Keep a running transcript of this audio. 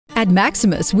At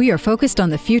Maximus, we are focused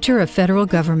on the future of federal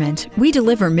government. We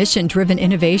deliver mission-driven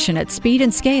innovation at speed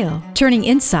and scale, turning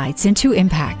insights into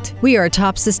impact. We are a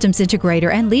top systems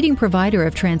integrator and leading provider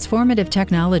of transformative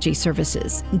technology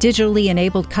services, digitally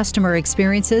enabled customer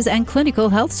experiences, and clinical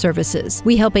health services.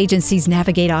 We help agencies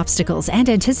navigate obstacles and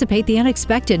anticipate the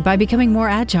unexpected by becoming more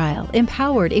agile,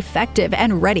 empowered, effective,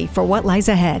 and ready for what lies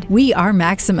ahead. We are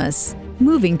Maximus,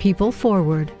 moving people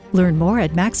forward. Learn more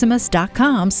at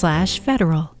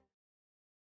maximus.com/federal.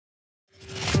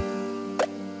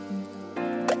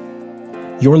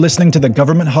 You're listening to the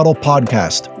Government Huddle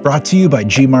podcast, brought to you by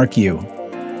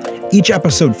GMarkU. Each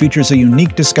episode features a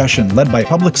unique discussion led by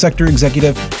public sector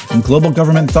executive and global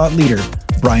government thought leader,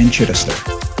 Brian Chittister.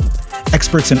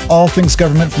 Experts in all things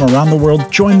government from around the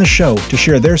world join the show to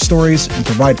share their stories and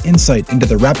provide insight into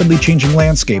the rapidly changing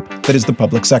landscape that is the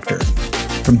public sector.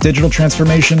 From digital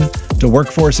transformation to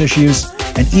workforce issues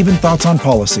and even thoughts on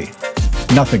policy,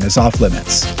 nothing is off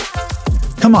limits.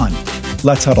 Come on,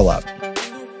 let's huddle up.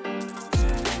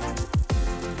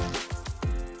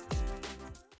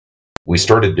 We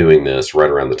started doing this right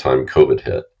around the time COVID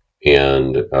hit.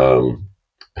 And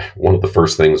one of the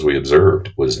first things we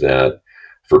observed was that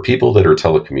for people that are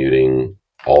telecommuting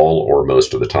all or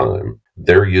most of the time,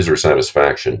 their user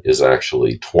satisfaction is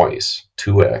actually 2x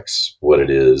what it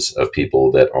is of people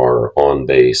that are on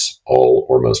base all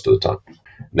or most of the time.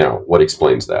 Now, what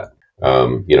explains that?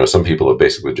 Some people have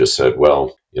basically just said,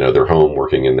 well, they're home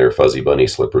working in their fuzzy bunny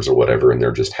slippers or whatever, and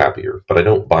they're just happier. But I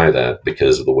don't buy that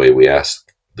because of the way we ask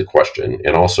the question,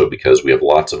 and also because we have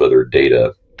lots of other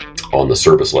data on the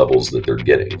service levels that they're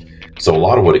getting. So a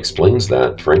lot of what explains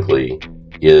that, frankly,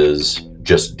 is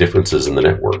just differences in the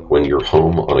network. When you're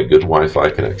home on a good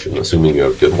Wi-Fi connection, assuming you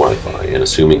have good Wi-Fi and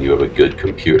assuming you have a good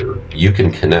computer, you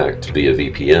can connect via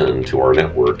VPN to our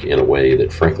network in a way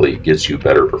that frankly gives you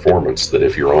better performance than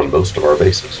if you're on most of our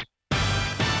bases.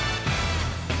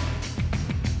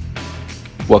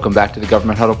 Welcome back to the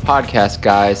Government Huddle podcast,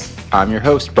 guys. I'm your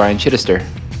host, Brian Chittister.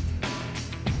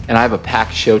 And I have a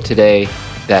packed show today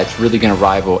that's really going to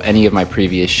rival any of my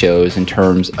previous shows in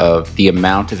terms of the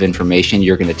amount of information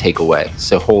you're going to take away.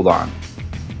 So hold on.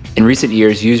 In recent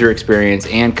years, user experience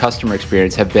and customer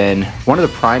experience have been one of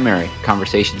the primary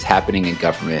conversations happening in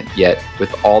government. Yet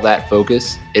with all that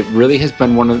focus, it really has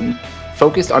been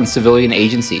focused on civilian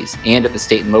agencies and at the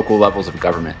state and local levels of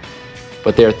government.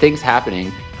 But there are things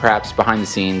happening, perhaps behind the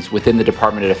scenes, within the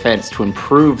Department of Defense to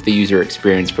improve the user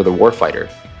experience for the warfighter.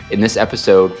 In this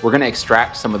episode, we're going to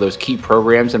extract some of those key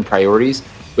programs and priorities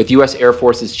with U.S. Air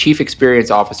Force's Chief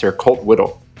Experience Officer, Colt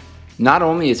Whittall. Not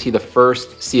only is he the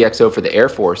first CXO for the Air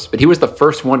Force, but he was the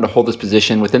first one to hold this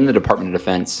position within the Department of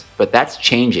Defense. But that's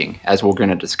changing, as we're going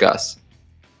to discuss.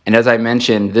 And as I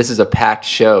mentioned, this is a packed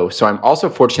show, so I'm also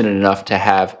fortunate enough to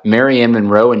have Maryann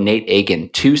Monroe and Nate Aiken,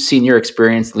 two senior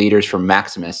experienced leaders from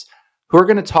Maximus, who are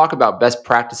going to talk about best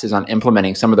practices on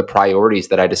implementing some of the priorities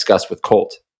that I discussed with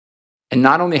Colt. And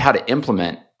not only how to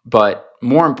implement, but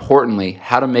more importantly,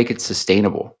 how to make it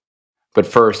sustainable. But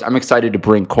first, I'm excited to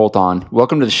bring Colt on.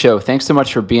 Welcome to the show. Thanks so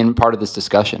much for being part of this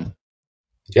discussion.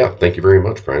 Yeah, thank you very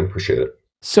much, Brian. Appreciate it.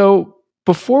 So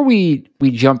before we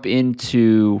jump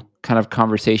into kind of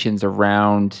conversations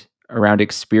around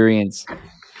experience,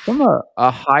 from a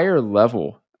higher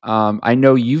level, I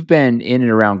know you've been in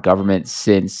and around government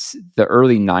since the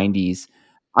early 90s.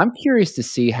 I'm curious to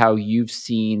see how you've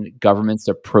seen government's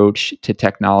approach to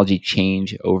technology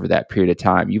change over that period of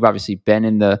time. You've obviously been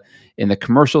in the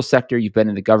commercial sector, you've been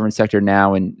in the government sector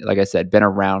now, and like I said, been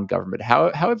around government.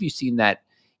 How have you seen that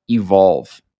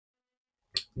evolve?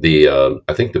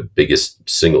 I think the biggest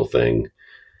single thing,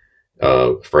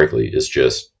 frankly, is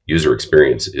just user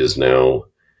experience is now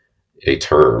a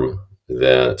term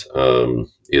that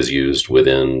is used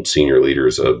within senior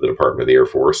leaders of the Department of the Air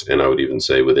Force, and I would even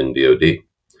say within DoD.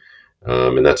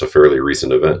 And that's a fairly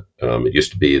recent event. It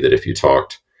used to be that if you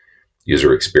talked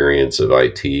user experience of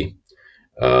IT,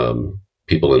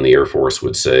 people in the Air Force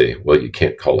would say, well, you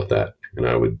can't call it that. And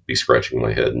I would be scratching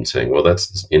my head and saying, well,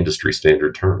 that's the industry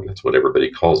standard term. That's what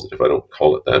everybody calls it. If I don't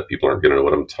call it that, people aren't going to know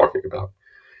what I'm talking about.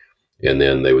 And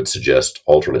then they would suggest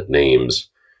alternate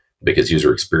names because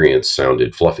user experience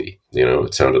sounded fluffy.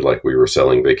 It sounded like we were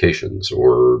selling vacations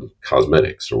or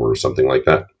cosmetics or something like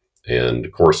that. And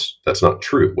of course, that's not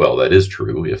true. Well, that is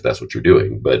true if that's what you're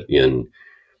doing. But in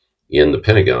the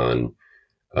Pentagon,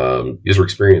 user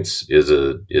experience is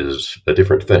a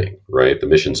different thing, right? The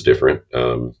mission's different,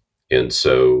 and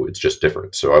so it's just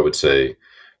different. So I would say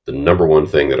the number one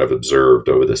thing that I've observed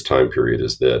over this time period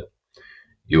is that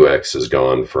UX has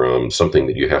gone from something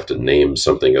that you have to name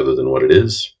something other than what it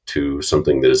is to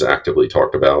something that is actively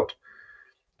talked about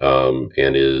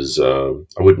and is I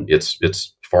wouldn't.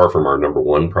 It's far from our number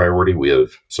one priority. We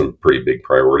have some pretty big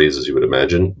priorities, as you would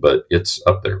imagine, but it's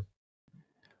up there.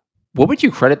 What would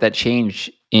you credit that change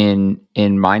in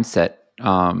mindset,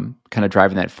 kind of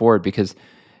driving that forward? Because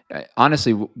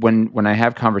honestly, when I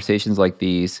have conversations like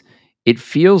these, it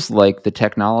feels like the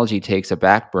technology takes a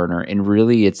back burner, and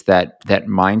really, it's that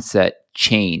mindset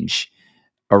change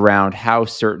around how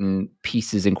certain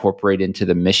pieces incorporate into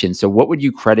the mission. So, what would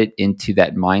you credit into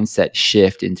that mindset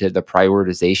shift into the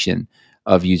prioritization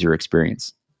of user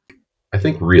experience? I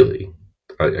think really,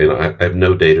 I have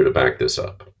no data to back this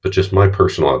up, but just my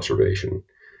personal observation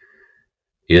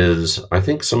is I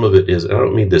think some of it is, I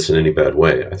don't mean this in any bad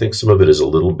way, I think some of it is a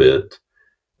little bit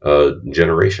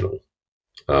generational.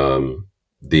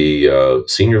 The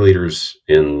senior leaders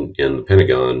in the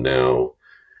Pentagon now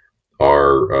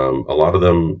are, a lot of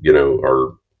them,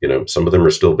 some of them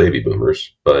are still baby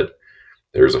boomers, but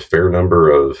there's a fair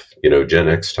number of, Gen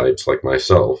X types like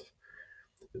myself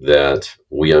that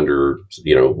we understand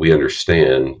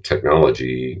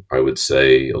technology, I would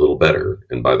say, a little better.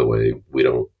 And by the way, we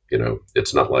don't,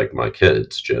 it's not like my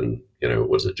kids,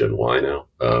 what is it, Gen Y now,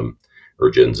 or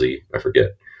Gen Z, I forget,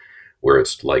 where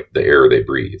it's like the air they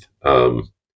breathe. But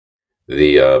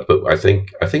I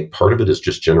think part of it is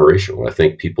just generational. I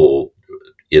think people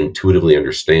intuitively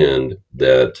understand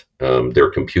that their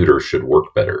computer should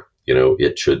work better.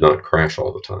 It should not crash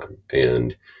all the time,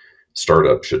 and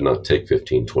startup should not take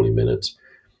 15, 20 minutes.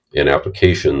 And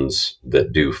applications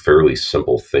that do fairly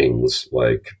simple things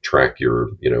like track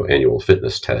your, annual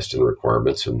fitness test and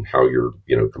requirements and how your,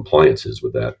 compliance is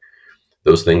with that,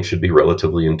 those things should be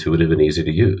relatively intuitive and easy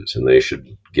to use, and they should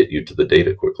get you to the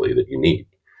data quickly that you need.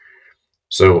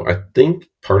 So I think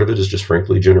part of it is just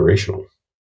frankly generational.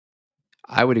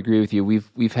 I would agree with you.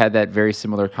 We've had that very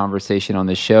similar conversation on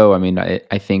the show. I mean,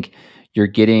 I think you're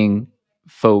getting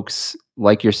folks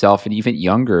like yourself and even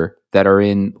younger that are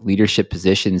in leadership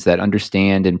positions that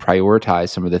understand and prioritize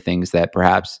some of the things that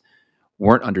perhaps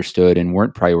weren't understood and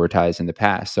weren't prioritized in the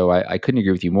past. So I couldn't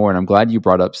agree with you more. And I'm glad you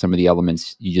brought up some of the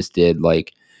elements you just did,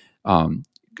 um,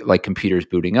 like computers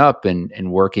booting up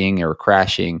and working or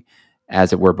crashing,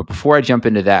 as it were. But before I jump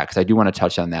into that, because I do want to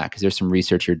touch on that, because there's some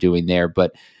research you're doing there.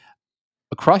 But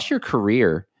across your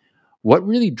career, what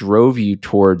really drove you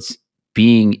towards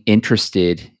being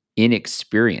interested in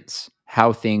experience,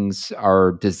 how things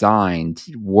are designed,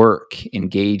 work,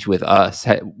 engage with us?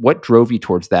 What drove you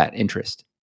towards that interest?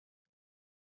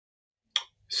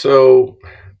 So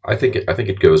I think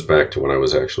it goes back to when I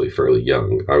was actually fairly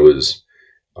young. I was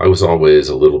always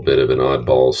a little bit of an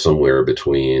oddball somewhere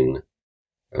between,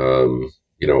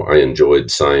 I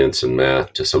enjoyed science and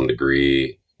math to some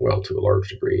degree, well, to a large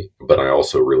degree, but I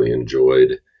also really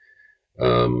enjoyed,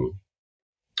 um,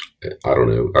 I don't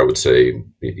know, I would say,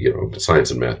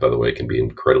 science and math, by the way, can be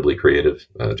incredibly creative.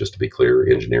 Just to be clear,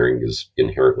 engineering is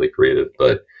inherently creative,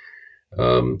 but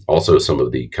also some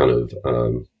of the kind of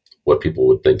what people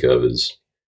would think of as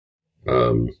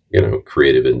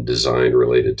creative and design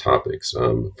related topics.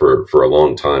 For a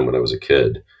long time when I was a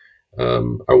kid,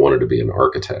 I wanted to be an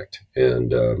architect,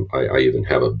 and I even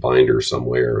have a binder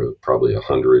somewhere of probably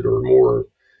 100 or more,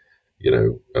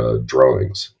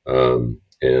 drawings.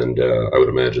 And I would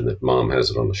imagine that mom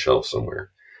has it on the shelf somewhere.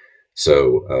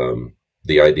 So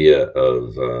the idea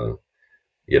of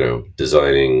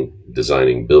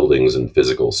designing buildings and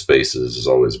physical spaces has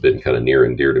always been kind of near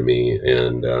and dear to me,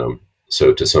 and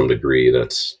so to some degree,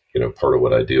 that's part of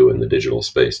what I do in the digital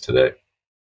space today.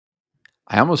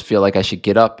 I almost feel like I should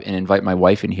get up and invite my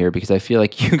wife in here because I feel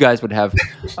like you guys would have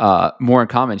more in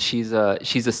common. She's a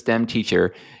STEM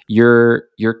teacher.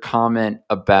 Your comment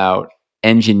about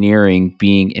engineering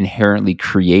being inherently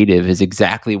creative is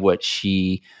exactly what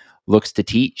she looks to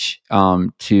teach,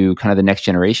 to kind of the next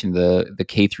generation, the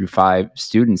K through 5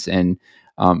 students. And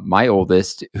my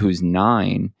oldest, who's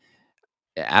 9,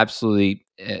 absolutely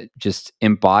just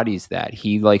embodies that.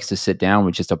 He likes to sit down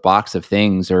with just a box of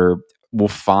things, or will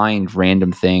find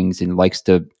random things and likes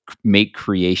to make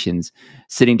creations.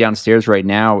 Sitting downstairs right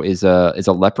now is a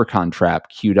leprechaun trap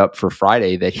queued up for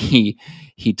Friday that he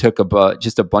took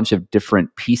just a bunch of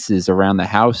different pieces around the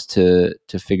house to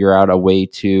figure out a way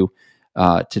to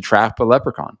trap a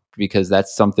leprechaun, because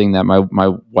that's something that my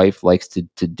wife likes to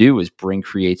do, is bring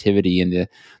creativity in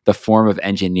the form of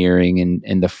engineering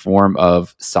and the form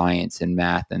of science and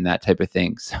math and that type of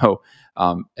thing. So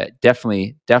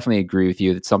definitely agree with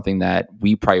you. It's something that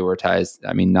we prioritize.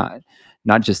 I mean, not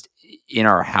just in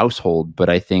our household, but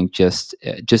I think just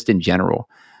in general.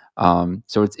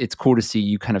 So it's cool to see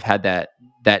you kind of had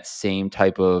that same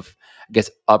type of, I guess,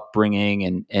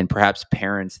 upbringing, and perhaps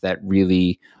parents that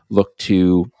really look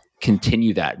to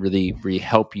continue that, really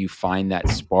help you find that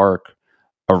spark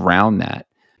around that?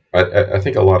 I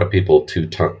think a lot of people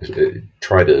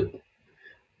try to.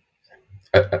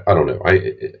 I don't know.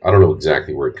 I don't know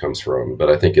exactly where it comes from, but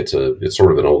I think it's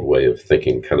sort of an old way of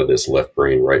thinking, kind of this left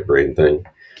brain, right brain thing.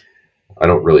 I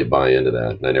don't really buy into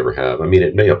that, and I never have. I mean,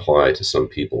 it may apply to some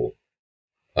people,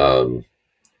 um,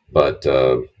 but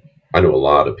I know a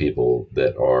lot of people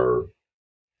that are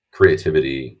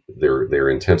creativity. They're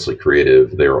intensely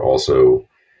creative. They're also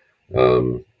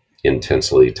um,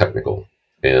 intensely technical,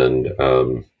 and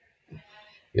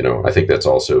I think that's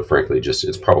also, frankly, just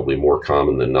it's probably more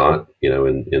common than not,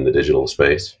 in the digital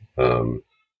space. But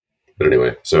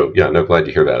anyway, so yeah, no, glad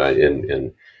to hear that.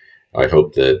 And I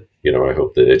hope that I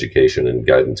hope that education and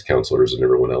guidance counselors and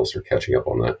everyone else are catching up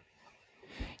on that.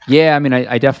 Yeah, I mean,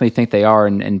 I definitely think they are,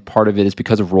 and part of it is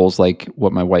because of roles like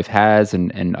what my wife has,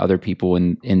 and other people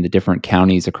in the different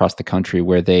counties across the country,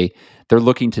 where they're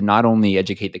looking to not only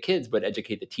educate the kids but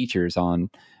educate the teachers on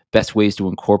best ways to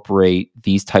incorporate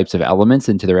these types of elements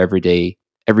into their everyday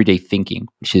thinking,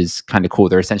 which is kind of cool.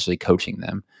 They're essentially coaching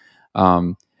them.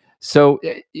 Um, so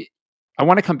I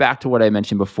want to come back to what I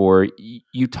mentioned before.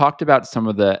 You talked about some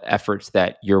of the efforts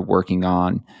that you're working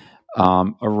on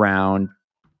around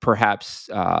perhaps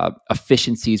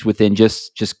efficiencies within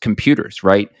just computers,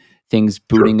 right? Things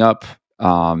Sure. booting up,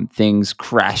 things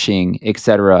crashing,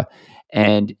 etc.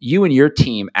 And you and your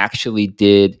team actually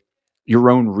did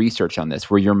your own research on this,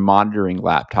 where you're monitoring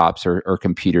laptops or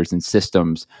computers and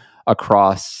systems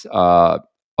across a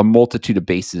multitude of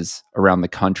bases around the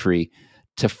country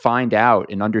to find out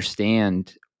and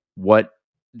understand what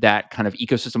that kind of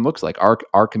ecosystem looks like.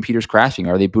 Are computers crashing?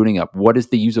 Are they booting up? What is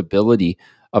the usability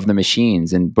of the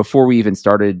machines? And before we even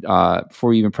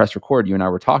pressed record, you and I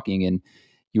were talking, and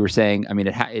you were saying, I mean,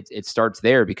 it starts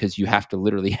there, because you have to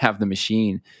literally have the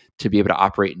machine to be able to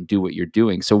operate and do what you're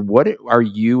doing. So, what are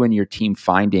you and your team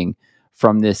finding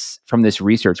from this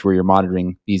research where you're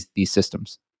monitoring these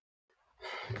systems?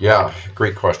 Yeah,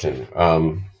 great question.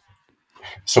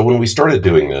 So when we started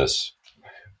doing this,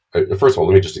 first of all,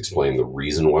 let me just explain the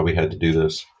reason why we had to do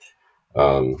this.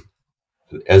 Um,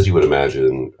 as you would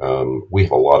imagine, we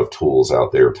have a lot of tools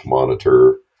out there to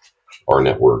monitor our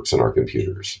networks and our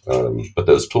computers. But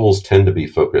those tools tend to be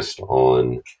focused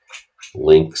on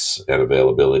links and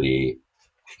availability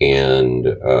and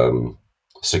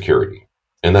security.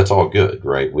 And that's all good,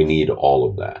 right? We need all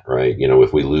of that, right?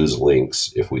 If we lose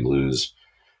links, if we lose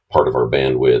part of our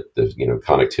bandwidth, the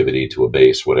connectivity to a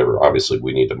base, whatever, obviously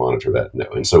we need to monitor that. No.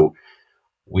 And so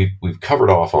we've covered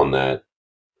off on that,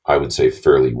 I would say,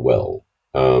 fairly well,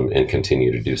 and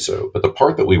continue to do so. But the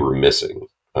part that we were missing,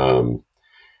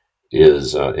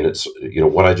 is, and it's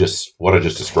what I just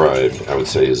described, I would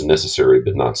say, is necessary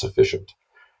but not sufficient.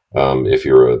 If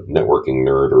you're a networking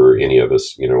nerd, or any of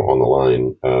us, on the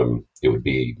line, it would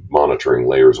be monitoring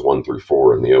layers 1 through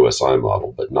 4 in the OSI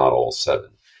model, but not all 7.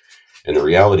 And the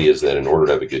reality is that in order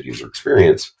to have a good user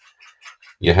experience,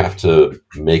 you have to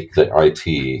make the IT,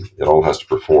 it all has to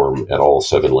perform at all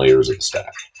 7 layers of the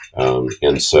stack.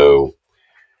 And so,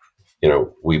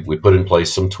 we put in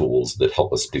place some tools that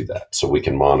help us do that, so we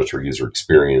can monitor user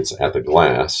experience at the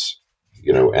glass,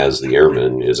 as the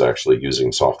airman is actually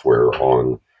using software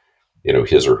on,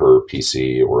 his or her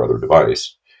PC or other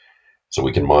device. So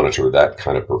we can monitor that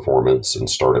kind of performance and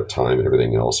startup time and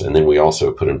everything else. And then we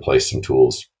also put in place some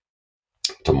tools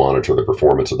to monitor the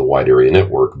performance of the wide area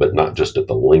network, but not just at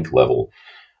the link level.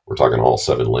 We're talking all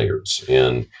 7 layers.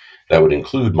 And that would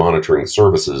include monitoring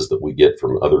services that we get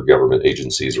from other government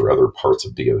agencies or other parts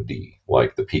of DoD,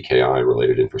 like the PKI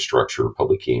related infrastructure,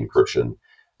 public key encryption,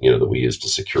 that we use to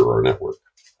secure our network.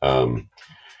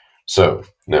 So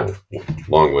now,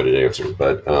 long-winded answer,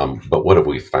 but what have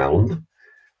we found?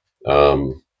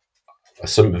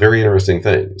 Some very interesting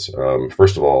things.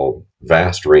 First of all,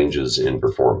 vast ranges in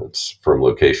performance from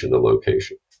location to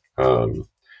location,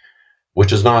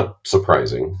 which is not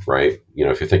surprising, right?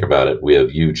 If you think about it, we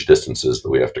have huge distances that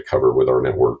we have to cover with our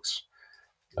networks,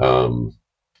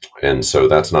 and so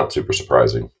that's not super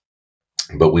surprising.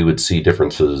 But we would see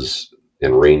differences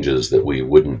in ranges that we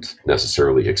wouldn't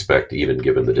necessarily expect, even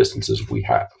given the distances we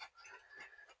have.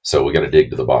 So we got to dig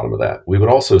to the bottom of that. We would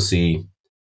also see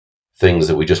things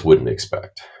that we just wouldn't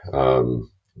expect.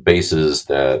 Bases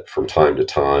that from time to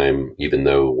time, even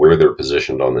though where they're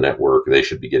positioned on the network, they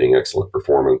should be getting excellent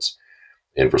performance,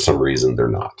 and for some reason they're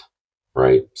not,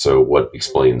 right? So what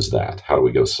explains that? How do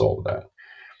we go solve that?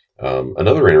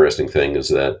 Another interesting thing is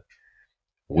that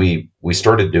we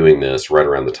started doing this right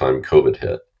around the time COVID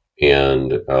hit.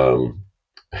 And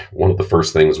one of the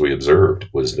first things we observed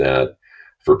was that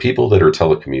for people that are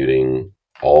telecommuting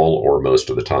all or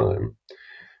most of the time,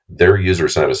 their user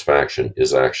satisfaction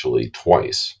is actually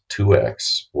twice,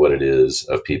 2x, what it is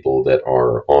of people that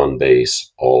are on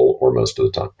base all or most of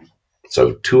the time.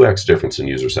 So 2x difference in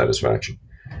user satisfaction.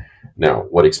 Now,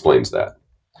 what explains that?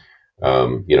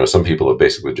 Some people have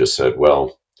basically just said,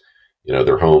 well,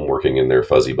 they're home working in their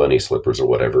fuzzy bunny slippers or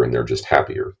whatever, and they're just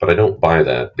happier. But I don't buy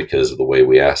that because of the way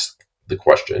we ask the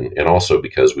question, and also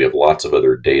because we have lots of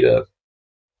other data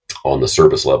on the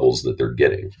service levels that they're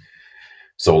getting.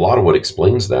 So a lot of what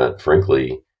explains that,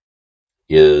 frankly,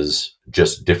 is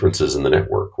just differences in the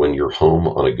network. When you're home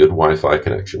on a good Wi-Fi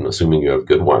connection, assuming you have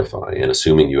good Wi-Fi and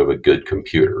assuming you have a good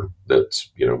computer that's,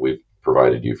 we've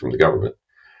provided you from the government,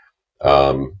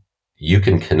 you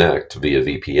can connect via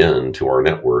VPN to our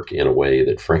network in a way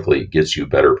that frankly gives you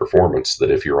better performance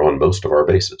than if you're on most of our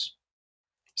bases.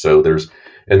 So there's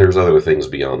other things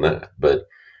beyond that, but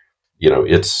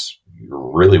it's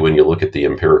really, when you look at the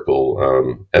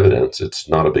empirical evidence, it's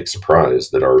not a big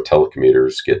surprise that our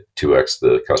telecommuters get 2x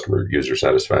the customer user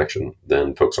satisfaction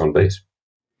than folks on base.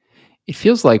 It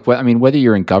feels like, whether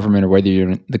you're in government or whether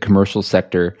you're in the commercial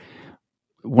sector,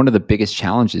 one of the biggest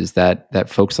challenges that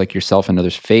folks like yourself and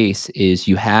others face is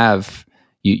you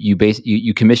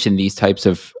commission these types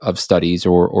of studies,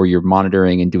 or you're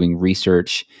monitoring and doing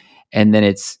research, and then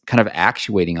it's kind of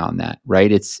actuating on that,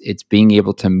 right? It's being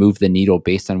able to move the needle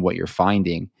based on what you're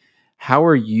finding. How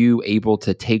are you able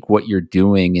to take what you're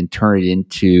doing and turn it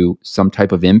into some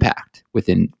type of impact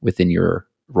within your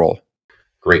role?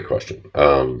 Great question.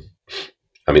 That's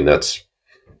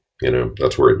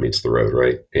where it meets the road,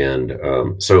 right?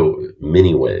 And so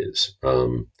many ways.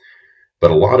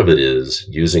 But a lot of it is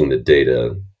using the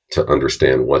data to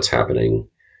understand what's happening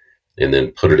and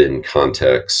then put it in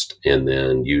context and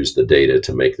then use the data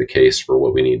to make the case for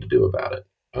what we need to do about it.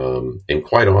 And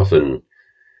quite often,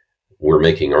 we're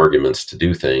making arguments to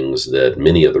do things that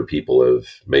many other people have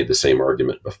made the same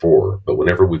argument before. But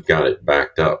whenever we've got it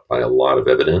backed up by a lot of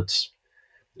evidence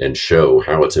and show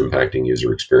how it's impacting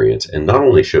user experience, and not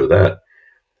only show that,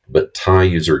 but tie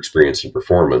user experience and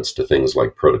performance to things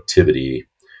like productivity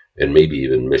and maybe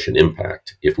even mission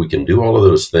impact. If we can do all of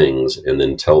those things and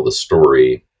then tell the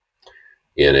story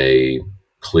in a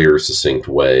clear, succinct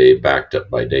way, backed up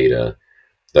by data,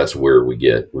 that's where we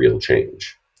get real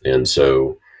change. And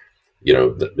so,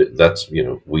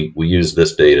 we use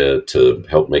this data to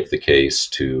help make the case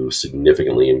to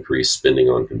significantly increase spending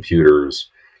on computers,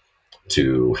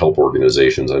 to help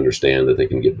organizations understand that they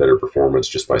can get better performance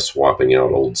just by swapping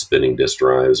out old spinning disk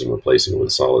drives and replacing it with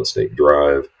a solid state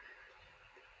drive.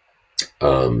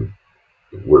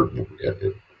 What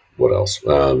else?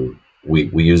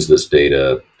 We use this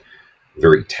data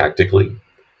very tactically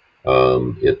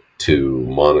to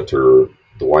monitor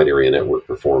the wide area network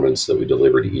performance that we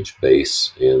deliver to each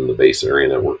base in the base area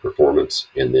network performance,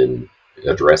 and then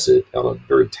address it on a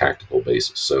very tactical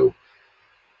basis. So,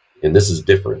 and this is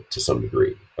different to some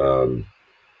degree.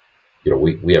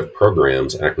 We have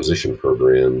acquisition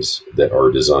programs that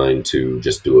are designed to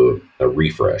just do a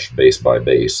refresh base by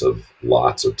base of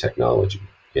lots of technology.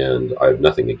 And I have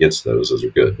nothing against those. Those are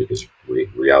good, because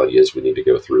reality is we need to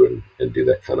go through and do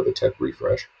that kind of a tech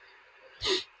refresh.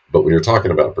 But when you're talking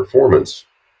about performance,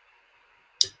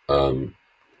 I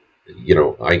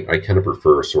kind of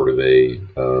prefer sort of a,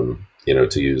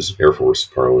 to use Air Force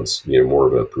parlance, more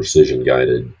of a precision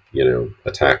guided,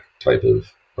 attack type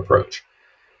of approach.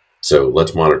 So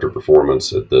let's monitor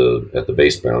performance at the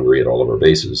base boundary at all of our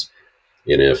bases.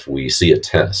 And if we see a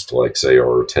test, like say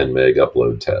our 10 meg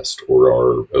upload test, or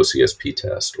our OCSP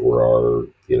test, or our,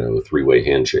 three-way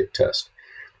handshake test,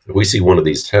 if we see one of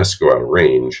these tests go out of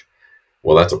range,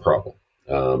 well, that's a problem.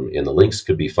 And the links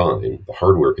could be fine. The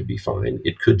hardware could be fine.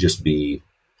 It could just be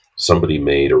somebody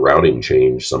made a routing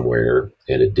change somewhere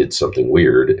and it did something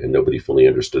weird and nobody fully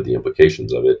understood the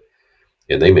implications of it.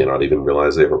 And they may not even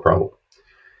realize they have a problem.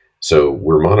 So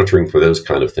we're monitoring for those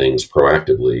kind of things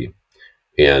proactively.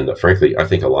 And frankly, I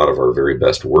think a lot of our very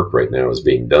best work right now is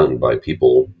being done by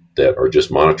people that are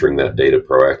just monitoring that data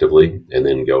proactively and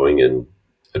then going and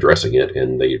addressing it,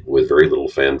 and they with very little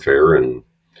fanfare and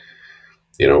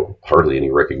hardly any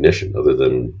recognition, other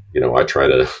than I try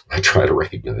to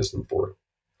recognize them for it.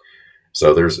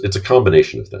 So it's a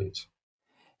combination of things.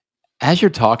 As you're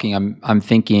talking, I'm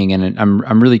thinking, and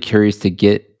I'm really curious to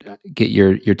get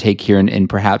your take here, and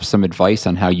perhaps some advice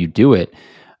on how you do it.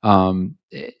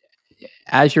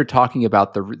 As you're talking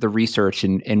about the research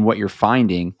and what you're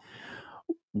finding,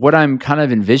 what I'm kind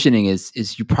of envisioning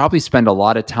is you probably spend a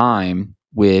lot of time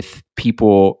with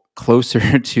people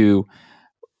closer to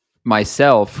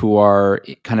myself, who are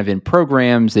kind of in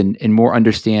programs and more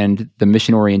understand the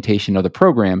mission orientation of the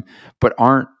program, but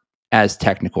aren't as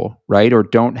technical, right? Or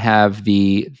don't have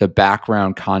the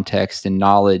background context and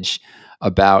knowledge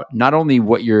about not only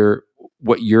what you're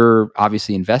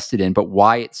obviously invested in, but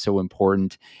why it's so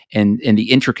important and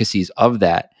the intricacies of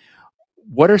that.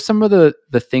 What are some of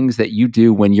the things that you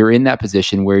do when you're in that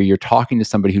position where you're talking to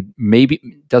somebody who maybe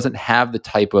doesn't have the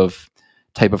type of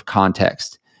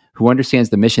context, who understands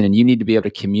the mission, and you need to be able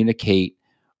to communicate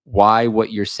why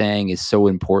what you're saying is so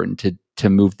important to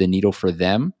move the needle for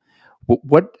them?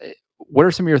 What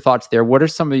are some of your thoughts there? What are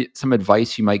some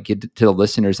advice you might give to the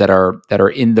listeners that are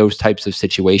in those types of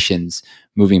situations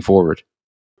moving forward?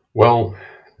 Well,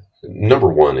 number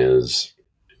one is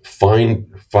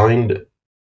find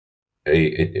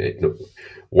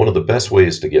one of the best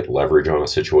ways to get leverage on a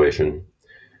situation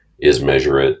is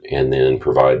measure it and then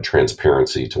provide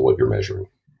transparency to what you're measuring,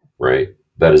 right?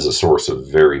 That is a source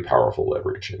of very powerful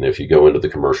leverage. And if you go into the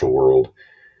commercial world,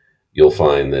 you'll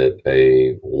find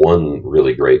that one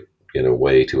really great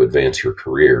way to advance your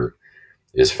career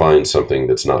is find something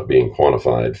that's not being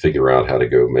quantified, figure out how to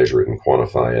go measure it and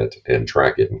quantify it and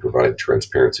track it and provide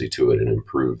transparency to it and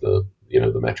improve the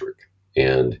metric.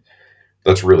 And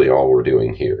that's really all we're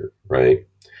doing here, right?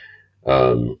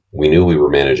 We knew we were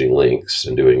managing links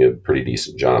and doing a pretty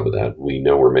decent job of that. We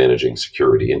know we're managing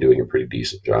security and doing a pretty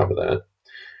decent job of that.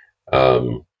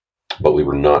 But we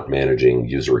were not managing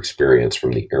user experience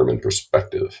from the airman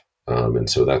perspective. And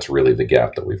so that's really the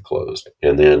gap that we've closed.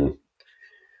 And then,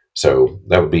 so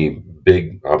that would be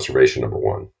big observation number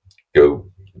one.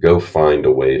 Go find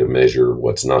a way to measure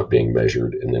what's not being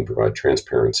measured and then provide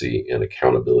transparency and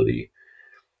accountability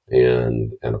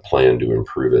and a plan to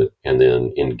improve it, and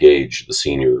then engage the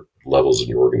senior levels in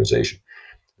your organization.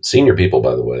 Senior people,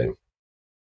 by the way,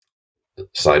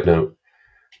 side note,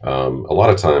 a lot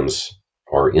of times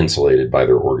are insulated by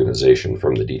their organization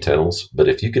from the details. But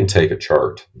if you can take a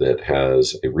chart that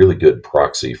has a really good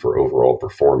proxy for overall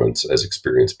performance as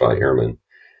experienced by airmen,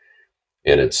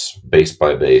 and it's base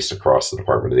by base across the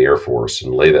Department of the Air Force,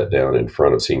 and lay that down in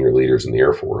front of senior leaders in the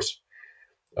Air Force,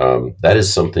 that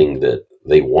is something that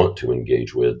they want to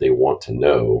engage with. They want to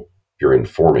know. You're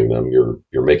informing them. You're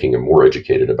making them more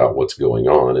educated about what's going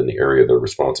on in the area they're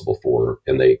responsible for,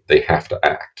 and they have to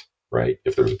act, right,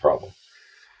 if there's a problem.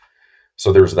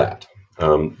 So there's that.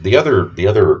 The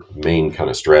other main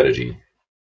kind of strategy,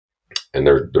 and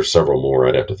there's several more.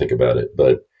 I'd have to think about it,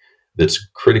 but that's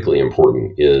critically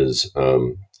important is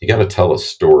you got to tell a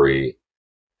story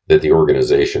that the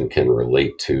organization can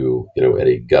relate to, at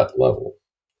a gut level.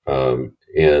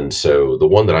 And so the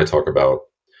one that I talk about,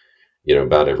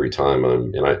 about every time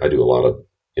I do a lot of,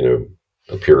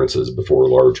 appearances before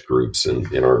large groups in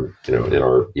our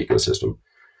ecosystem.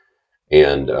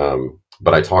 And,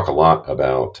 but I talk a lot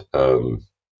about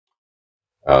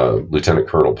Lieutenant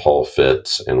Colonel Paul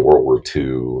Fitts and World War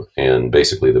II and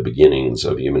basically the beginnings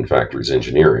of human factors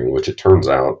engineering, which it turns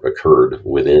out occurred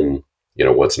within,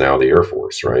 what's now the Air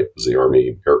Force, right? It was the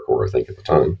Army Air Corps, I think, at the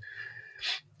time.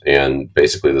 And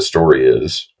basically the story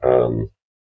is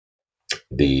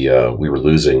we were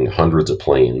losing hundreds of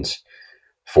planes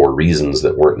for reasons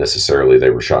that weren't necessarily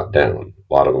they were shot down.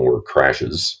 A lot of them were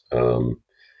crashes.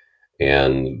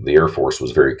 And the Air Force was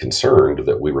very concerned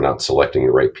that we were not selecting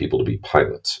the right people to be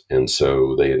pilots. And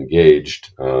so they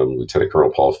engaged Lieutenant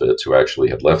Colonel Paul Fitts, who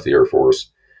actually had left the Air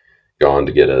Force, gone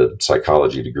to get a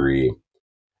psychology degree.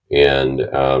 And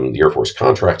the Air Force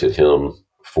contracted him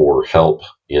for help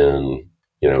in,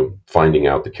 finding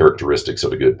out the characteristics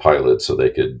of a good pilot so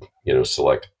they could,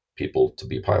 select people to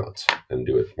be pilots and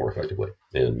do it more effectively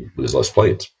and lose less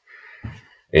planes.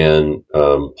 And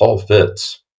Paul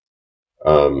Fitts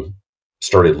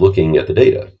started looking at the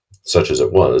data, such as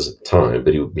it was at the time,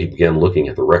 but he began looking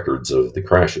at the records of the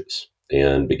crashes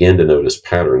and began to notice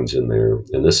patterns in there.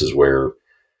 And this is where,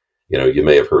 you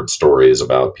may have heard stories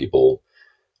about people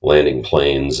landing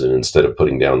planes, and instead of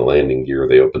putting down the landing gear,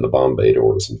 they open the bomb bay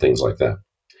doors and things like that.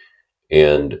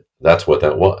 And that's what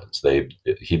that was.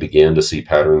 He began to see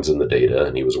patterns in the data,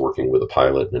 and he was working with a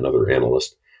pilot and another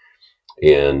analyst.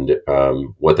 And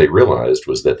what they realized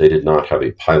was that they did not have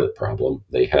a pilot problem.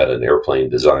 They had an airplane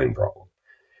design problem.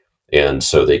 And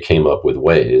so they came up with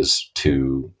ways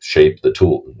to shape the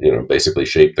tool, basically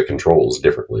shape the controls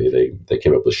differently. They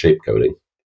came up with shape coding,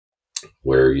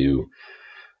 where you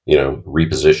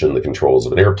reposition the controls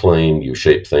of an airplane. You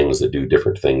shape things that do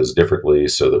different things differently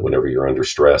so that whenever you're under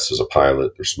stress as a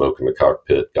pilot, there's smoke in the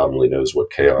cockpit, God only knows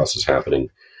what chaos is happening,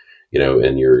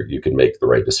 and you can make the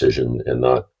right decision and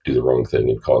not do the wrong thing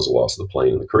and cause a loss of the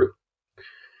plane and the crew.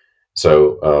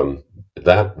 So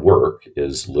that work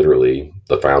is literally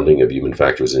the founding of human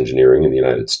factors engineering in the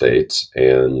United States.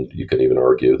 And you can even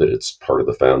argue that it's part of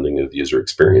the founding of user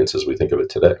experience as we think of it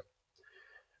today.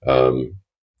 Um,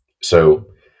 so,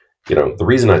 the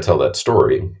reason I tell that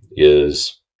story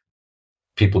is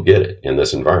people get it in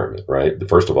this environment, right?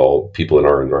 First of all, people in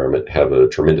our environment have a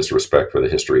tremendous respect for the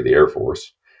history of the Air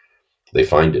Force. They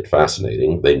find it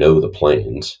fascinating. They know the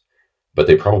planes, but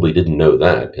they probably didn't know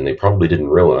that. And they probably didn't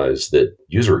realize that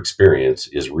user experience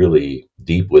is really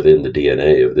deep within the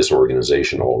DNA of this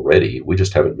organization already. We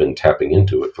just haven't been tapping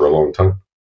into it for a long time.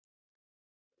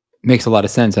 Makes a lot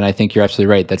of sense. And I think you're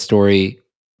absolutely right. That story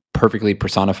perfectly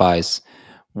personifies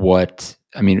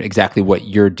exactly what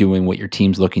you're doing, what your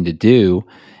team's looking to do.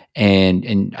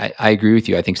 And I agree with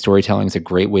you. I think storytelling is a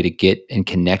great way to get and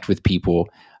connect with people,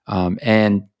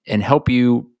 and help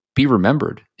you be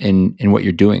remembered in what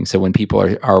you're doing. So when people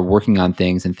are working on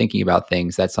things and thinking about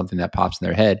things, that's something that pops in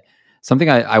their head. Something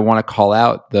I want to call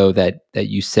out though that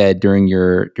you said during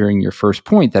your first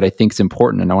point that I think is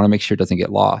important, and I want to make sure it doesn't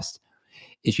get lost,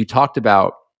 is you talked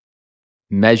about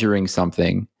measuring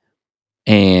something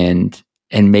and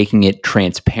making it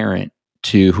transparent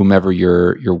to whomever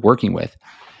you're working with.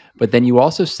 But then you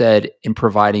also said in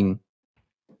providing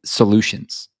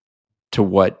solutions to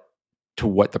what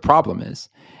the problem is.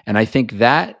 And I think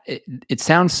that it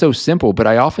sounds so simple, but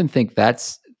I often think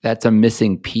that's a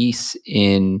missing piece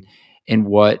in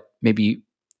what maybe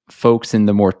folks in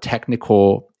the more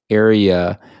technical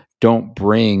area don't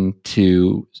bring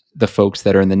to the folks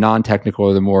that are in the non-technical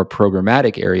or the more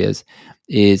programmatic areas.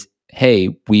 Is, hey,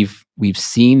 we've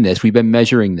seen this, we've been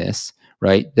measuring this,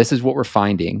 right? This is what we're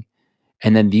finding,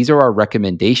 and then these are our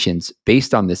recommendations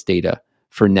based on this data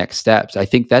for next steps. I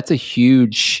think that's a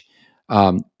huge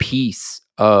piece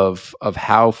of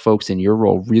how folks in your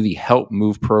role really help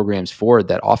move programs forward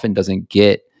that often doesn't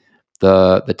get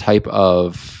the type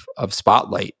of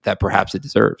spotlight that perhaps it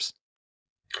deserves.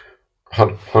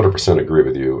 100% agree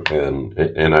with you.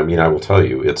 And I mean, I will tell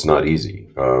you, it's not easy,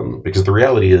 because the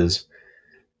reality is,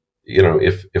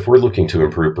 if we're looking to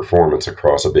improve performance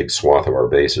across a big swath of our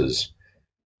bases,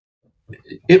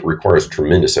 it requires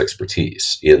tremendous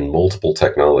expertise in multiple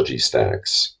technology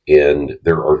stacks. And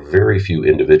there are very few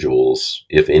individuals,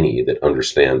 if any, that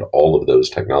understand all of those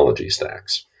technology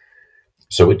stacks.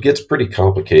 So it gets pretty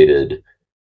complicated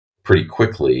pretty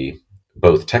quickly,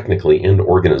 both technically and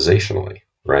organizationally,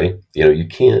 right? You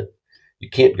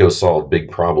can't go solve big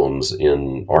problems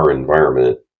in our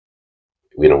environment,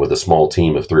 with a small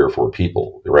team of 3 or 4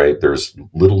 people, right? There's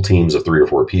little teams of 3 or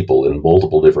 4 people in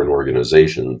multiple different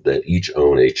organizations that each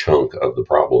own a chunk of the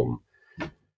problem.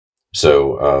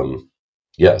 So,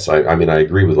 yes, I mean, I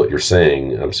agree with what you're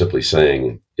saying. I'm simply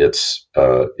saying it's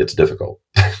difficult.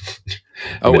 I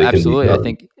Oh, mean, it can be absolutely.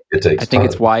 done. It takes I think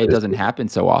it's time. why it doesn't happen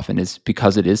so often, is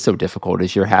because it is so difficult.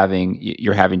 Is you're having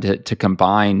to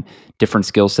combine different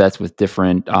skill sets with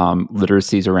different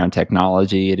literacies around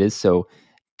technology. It is so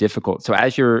difficult. So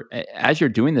as you're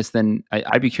doing this, then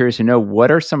I'd be curious to know, what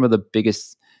are some of the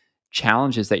biggest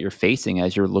challenges that you're facing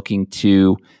as you're looking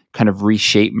to kind of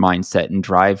reshape mindset and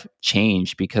drive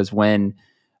change? Because when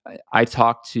I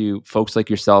talk to folks like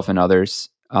yourself and others,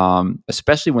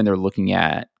 especially when they're looking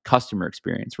at customer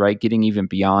experience, right? Getting even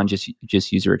beyond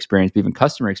just user experience, but even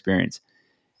customer experience,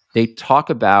 they talk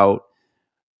about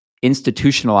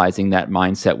institutionalizing that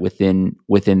mindset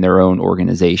within their own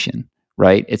organization,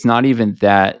 right? It's not even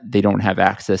that they don't have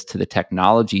access to the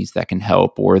technologies that can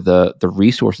help or the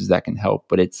resources that can help,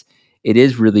 but it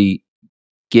is really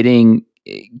getting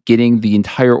the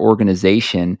entire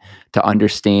organization to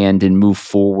understand and move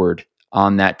forward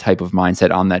on that type of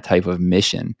mindset, on that type of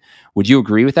mission. Would you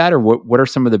agree with that? Or what are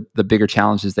some of the bigger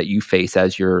challenges that you face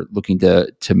as you're looking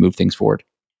to move things forward?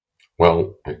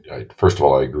 Well, first of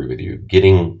all, I agree with you.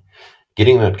 Getting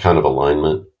that kind of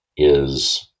alignment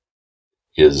is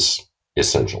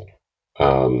essential.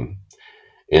 Um,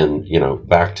 and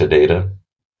back to data.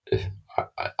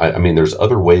 I mean, there's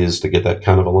other ways to get that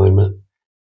kind of alignment,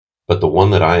 but the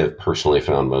one that I have personally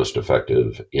found most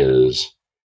effective is,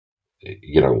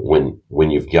 when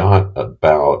you've got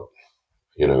about,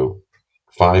 you know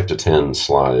 5 to 10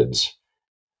 slides,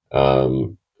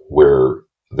 where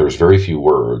there's very few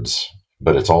words,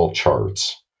 but it's all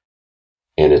charts,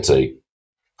 and it's a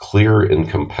clear and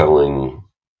compelling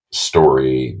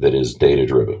story that is data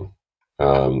driven.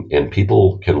 And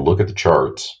people can look at the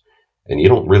charts, and you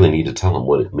don't really need to tell them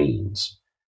what it means.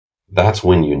 That's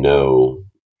when you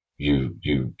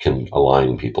can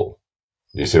align people.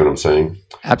 Do you see what I'm saying?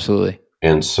 Absolutely.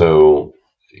 And so,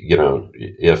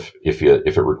 if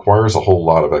it requires a whole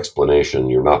lot of explanation,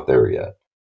 you're not there yet.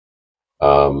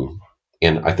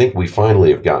 And I think we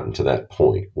finally have gotten to that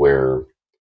point where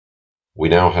we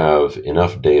now have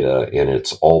enough data, and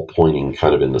it's all pointing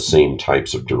kind of in the same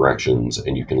types of directions,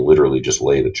 and you can literally just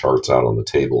lay the charts out on the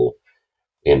table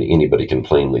and anybody can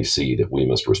plainly see that we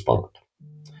must respond.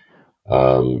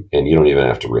 And you don't even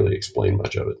have to really explain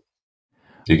much of it.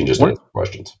 You can just One answer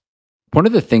questions. one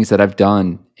of the things that I've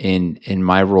done in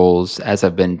my roles as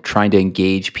I've been trying to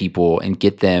engage people and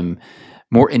get them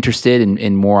more interested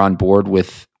and more on board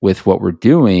with what we're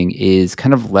doing is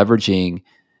kind of leveraging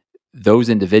those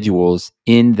individuals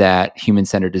in that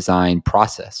human-centered design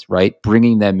process, right?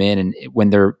 Bringing them in, and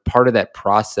when they're part of that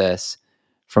process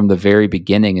from the very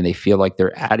beginning and they feel like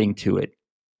they're adding to it,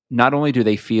 not only do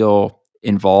they feel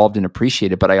involved and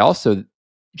appreciated, but I also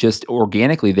just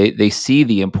organically they see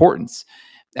the importance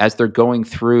as they're going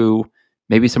through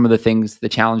maybe some of the things, the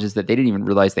challenges that they didn't even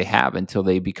realize they have until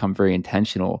they become very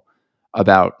intentional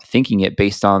about thinking it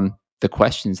based on the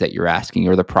questions that you're asking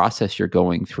or the process you're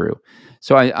going through.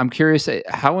 So I'm curious,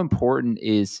 how important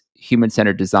is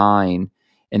human-centered design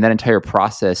and that entire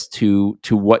process to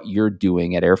what you're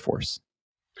doing at Air Force?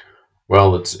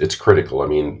 Well, it's critical. I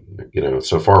mean,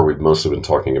 so far we've mostly been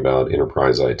talking about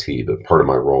enterprise IT, but part of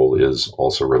my role is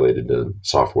also related to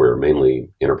software, mainly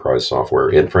enterprise software.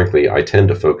 And frankly, I tend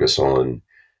to focus on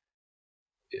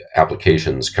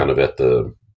applications kind of at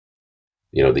the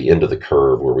end of the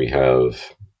curve where we have,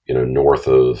 north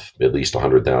of at least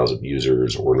 100,000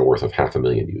 users or north of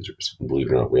 500,000 users. And believe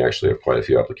it or not, we actually have quite a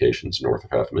few applications north of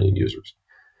 500,000 users.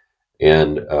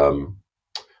 And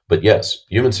but yes,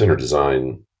 human-centered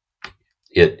design,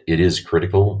 it is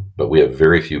critical, but we have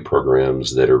very few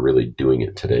programs that are really doing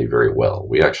it today very well.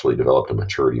 We actually developed a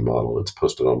maturity model that's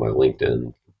posted on my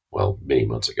LinkedIn, well, many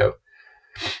months ago.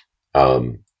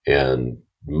 And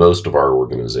most of our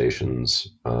organizations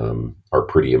are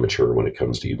pretty immature when it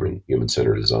comes to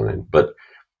human-centered design. But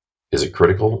is it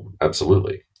critical?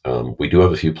 Absolutely. We do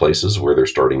have a few places where they're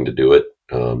starting to do it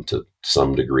to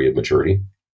some degree of maturity.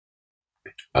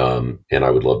 And I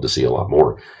would love to see a lot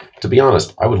more. To be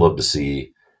honest, I would love to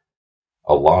see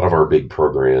a lot of our big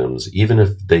programs, even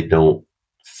if they don't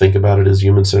think about it as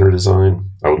human-centered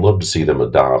design, I would love to see them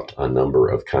adopt a number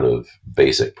of kind of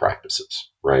basic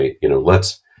practices, right?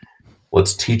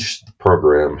 Let's teach the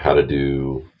program how to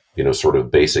do, sort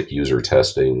of basic user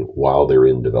testing while they're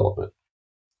in development.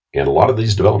 And a lot of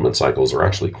these development cycles are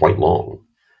actually quite long.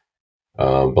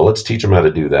 But let's teach them how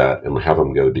to do that and have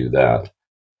them go do that,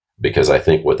 because I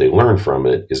think what they learn from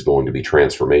it is going to be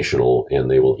transformational,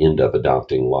 and they will end up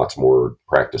adopting lots more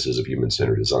practices of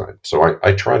human-centered design. So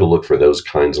I try to look for those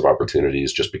kinds of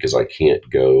opportunities just because I can't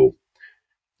go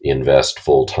invest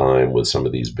full time with some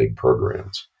of these big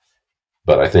programs.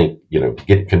 But I think,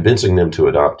 convincing them to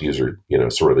adopt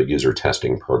sort of a user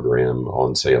testing program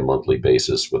on, say, a monthly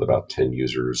basis with about 10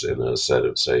 users and a set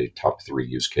of, say, top 3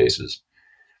 use cases,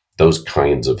 those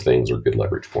kinds of things are good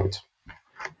leverage points.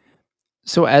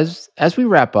 So as we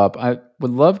wrap up, I would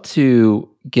love to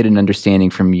get an understanding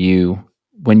from you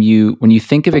when you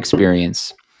think of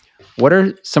experience, what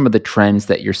are some of the trends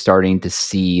that you're starting to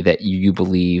see that you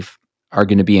believe are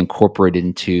going to be incorporated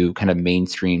into kind of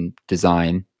mainstream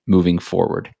design moving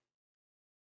forward?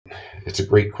 It's a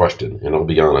great question, and I'll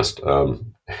be honest.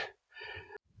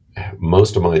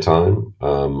 Most of my time,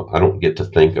 I don't get to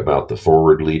think about the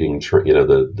forward-leading,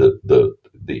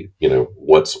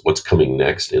 what's coming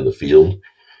next in the field,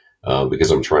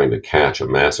 because I'm trying to catch a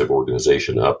massive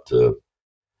organization up to,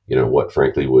 what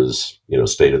frankly was,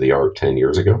 state of the art 10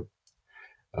 years ago.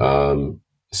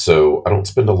 So I don't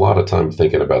spend a lot of time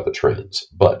thinking about the trends,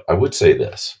 but I would say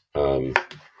this: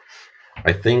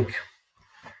 I think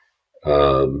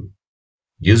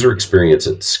user experience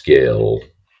at scale,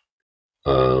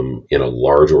 in a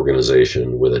large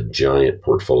organization with a giant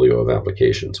portfolio of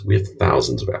applications. We have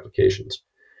thousands of applications.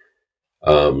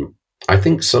 I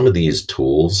think some of these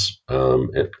tools,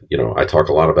 I talk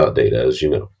a lot about data, as you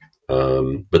know,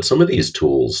 but some of these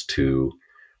tools to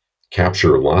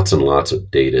capture lots and lots of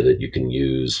data that you can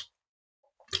use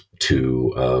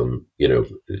to,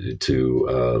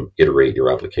 iterate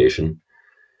your application,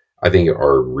 I think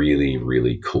are really,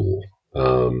 really cool.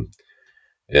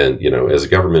 And as a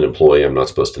government employee, I'm not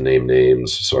supposed to name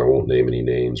names, so I won't name any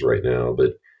names right now.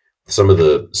 But some of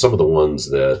the ones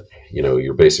that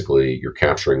you're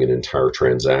capturing an entire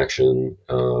transaction.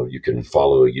 You can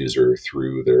follow a user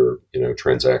through their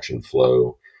transaction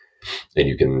flow, and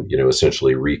you can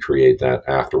essentially recreate that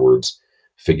afterwards,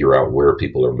 figure out where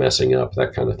people are messing up,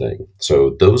 that kind of thing.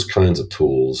 So those kinds of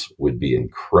tools would be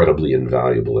incredibly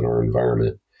invaluable in our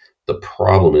environment. The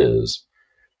problem is,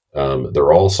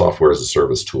 they're all software as a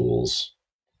service tools.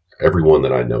 Every one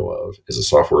that I know of is a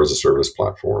software as a service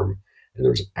platform. And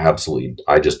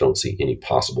I just don't see any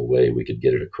possible way we could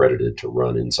get it accredited to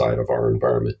run inside of our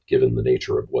environment, given the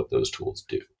nature of what those tools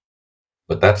do.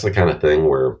 But that's the kind of thing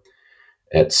where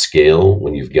at scale,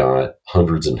 when you've got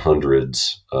hundreds and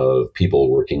hundreds of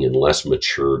people working in less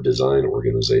mature design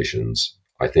organizations,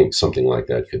 I think something like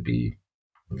that could be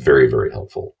very, very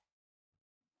helpful.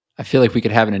 I feel like we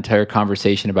could have an entire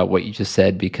conversation about what you just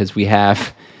said, because we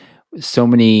have so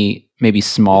many maybe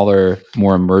smaller,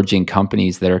 more emerging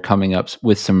companies that are coming up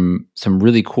with some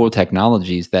really cool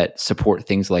technologies that support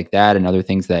things like that, and other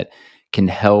things that can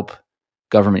help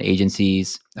government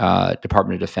agencies,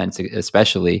 Department of Defense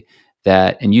especially,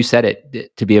 that, and you said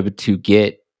it, to be able to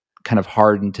get kind of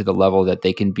hardened to the level that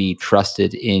they can be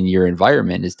trusted in your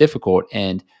environment is difficult.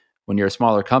 And when you're a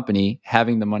smaller company,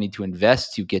 having the money to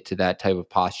invest to get to that type of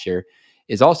posture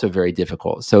is also very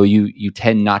difficult. So you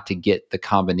tend not to get the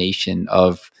combination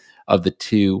of the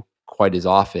two quite as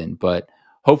often. But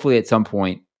hopefully at some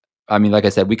point, I mean, like I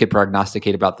said, we could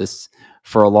prognosticate about this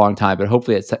for a long time, but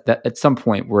hopefully at some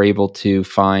point we're able to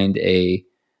find a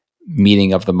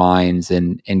meeting of the minds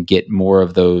and get more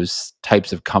of those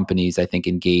types of companies, I think,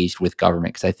 engaged with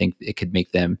government, because I think it could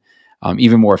make them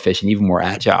even more efficient, even more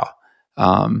agile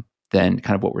than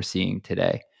kind of what we're seeing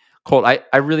today. Colt,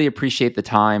 I really appreciate the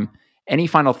time. Any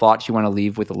final thoughts you want to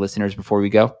leave with the listeners before we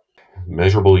go?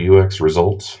 Measurable UX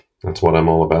results. That's what I'm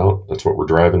all about. That's what we're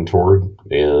driving toward.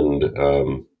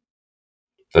 And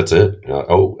that's it.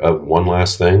 One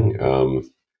last thing.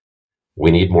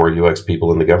 We need more UX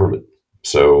people in the government.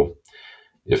 So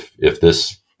if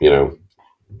this,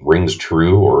 rings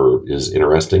true or is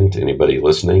interesting to anybody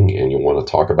listening and you want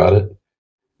to talk about it,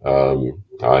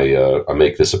 I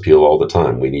make this appeal all the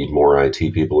time. We need more IT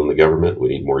people in the government. We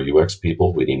need more UX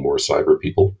people. We need more cyber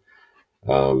people.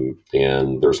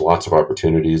 And there's lots of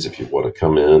opportunities if you want to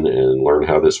come in and learn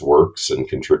how this works and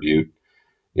contribute,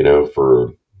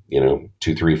 for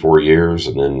 2, 3, 4 years,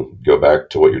 and then go back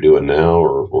to what you're doing now,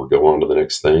 or go on to the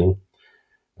next thing.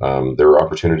 There are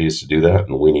opportunities to do that,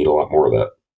 and we need a lot more of that.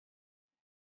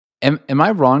 Am I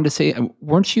wrong to say,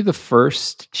 weren't you the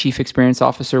first chief experience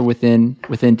officer within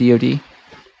DoD?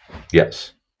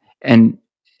 Yes. And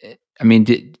I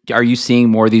mean, are you seeing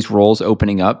more of these roles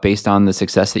opening up based on the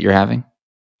success that you're having?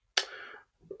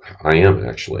 I am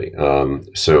actually.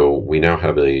 So we now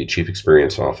have a chief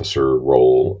experience officer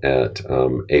role at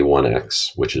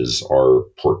A1X, which is our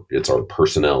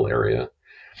personnel area,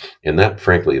 and that,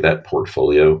 frankly, that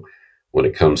portfolio, when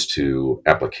it comes to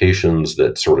applications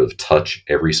that sort of touch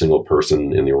every single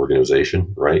person in the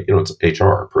organization, right? It's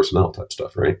HR, personnel type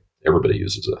stuff, right? Everybody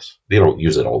uses this. They don't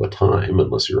use it all the time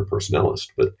unless you're a personnelist,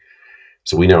 but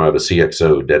so we now have a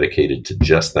CXO dedicated to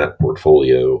just that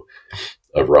portfolio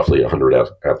of roughly 100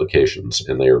 applications,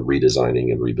 and they are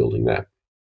redesigning and rebuilding that.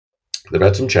 They've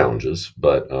had some challenges,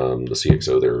 but the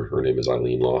CXO there, her name is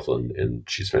Eileen Laughlin, and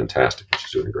she's fantastic.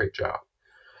 She's doing a great job.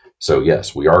 So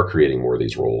yes, we are creating more of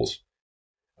these roles,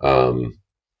 and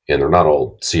they're not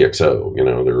all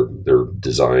CXO. They're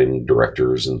design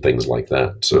directors and things like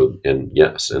that. So, and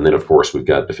yes, and then of course we've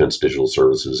got Defense Digital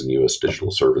Services and U.S.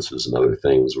 Digital Services and other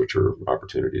things, which are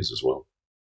opportunities as well.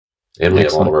 And we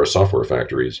have all of our software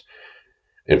factories.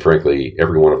 And frankly,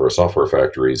 every one of our software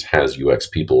factories has UX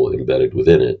people embedded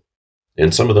within it.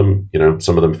 And some of them,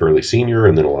 fairly senior,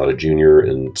 and then a lot of junior.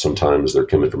 And sometimes they're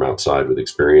coming from outside with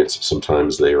experience.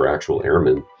 Sometimes they are actual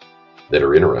airmen that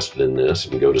are interested in this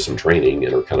and go to some training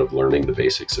and are kind of learning the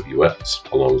basics of UX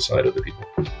alongside other people.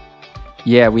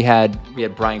 Yeah, we had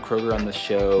Brian Kroger on the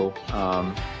show,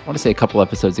 I want to say a couple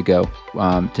episodes ago,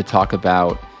 to talk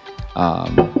about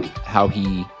how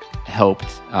he helped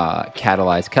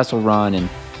catalyze Kessel Run, and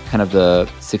kind of the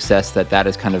success that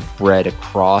has kind of bred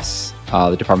across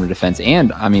the Department of Defense,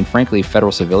 and I mean, frankly,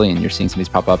 federal civilian. You're seeing some of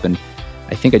these pop up, and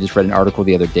I think I just read an article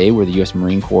the other day where the U.S.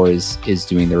 Marine Corps is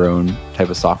doing their own type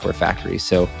of software factory.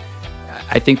 So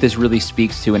I think this really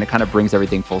speaks to, and it kind of brings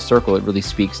everything full circle, it really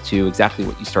speaks to exactly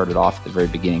what you started off at the very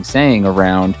beginning saying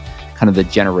around kind of the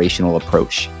generational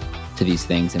approach to these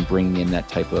things, and bringing in that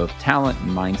type of talent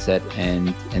and mindset,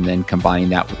 and then combining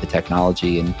that with the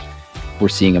technology, and we're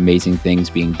seeing amazing things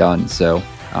being done. So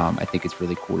I think it's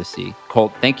really cool to see.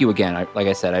 Colt, thank you again. Like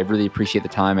I said, I really appreciate the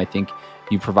time. I think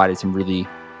you provided some really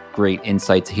great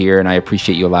insights here, and I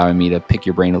appreciate you allowing me to pick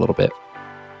your brain a little bit.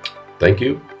 Thank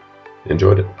you.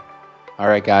 Enjoyed it. All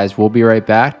right, guys, we'll be right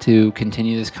back to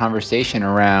continue this conversation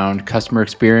around customer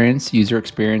experience, user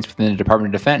experience within the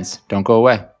Department of Defense. Don't go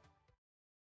away.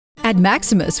 At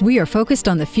Maximus, we are focused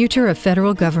on the future of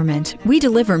federal government. We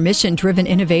deliver mission-driven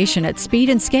innovation at speed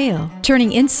and scale,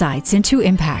 turning insights into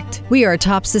impact. We are a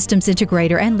top systems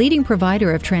integrator and leading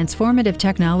provider of transformative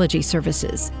technology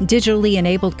services, digitally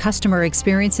enabled customer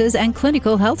experiences, and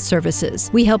clinical health services.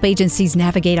 We help agencies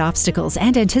navigate obstacles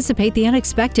and anticipate the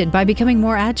unexpected by becoming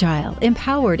more agile,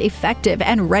 empowered, effective,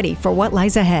 and ready for what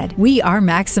lies ahead. We are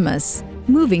Maximus,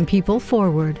 moving people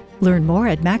forward. Learn more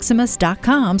at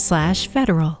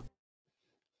maximus.com/federal.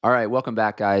 All right, welcome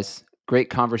back, guys. Great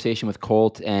conversation with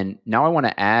Colt. And now I want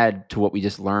to add to what we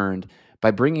just learned by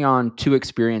bringing on two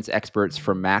experienced experts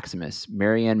from Maximus,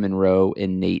 Maryann Monroe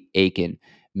and Nate Aiken.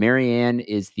 Maryann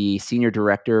is the Senior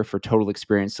Director for Total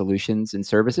Experience Solutions and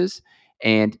Services,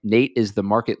 and Nate is the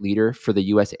market leader for the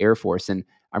U.S. Air Force. And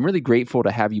I'm really grateful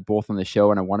to have you both on the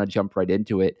show, and I want to jump right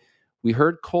into it. We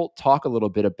heard Colt talk a little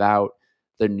bit about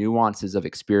the nuances of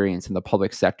experience in the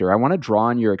public sector. I want to draw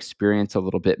on your experience a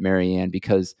little bit, Maryann,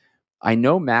 because I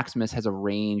know Maximus has a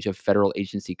range of federal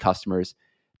agency customers.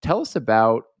 Tell us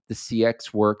about the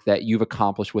CX work that you've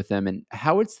accomplished with them and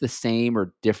how it's the same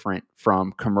or different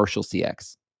from commercial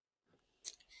CX.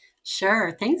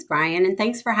 Sure. Thanks, Brian. And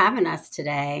thanks for having us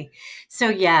today. So,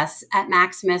 yes, at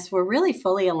Maximus, we're really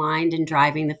fully aligned in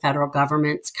driving the federal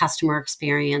government's customer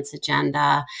experience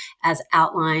agenda as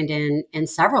outlined in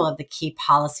several of the key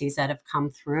policies that have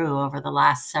come through over the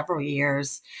last several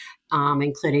years,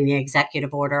 including the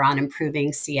executive order on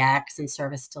improving CX and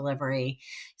service delivery.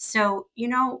 So,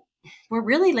 we're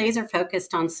really laser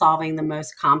focused on solving the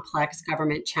most complex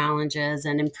government challenges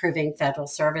and improving federal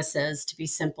services to be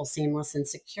simple, seamless, and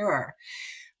secure.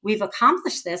 We've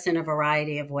accomplished this in a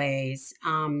variety of ways.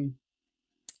 Whether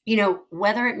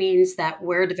it means that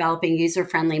we're developing user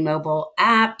friendly mobile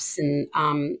apps and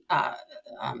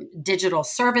digital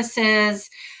services,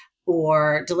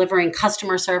 or delivering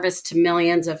customer service to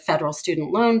millions of federal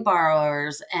student loan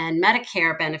borrowers and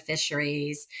Medicare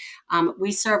beneficiaries.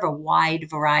 We serve a wide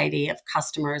variety of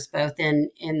customers, both in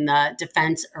the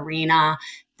defense arena,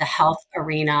 the health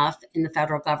arena in the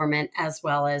federal government, as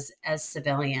well as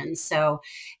civilians. So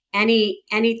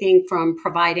anything from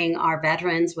providing our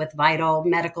veterans with vital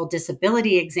medical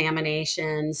disability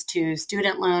examinations to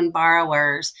student loan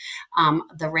borrowers,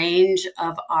 the range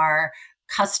of our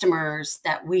customers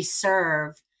that we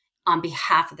serve on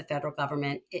behalf of the federal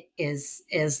government is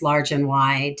large and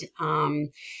wide.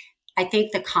 I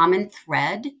think the common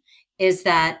thread is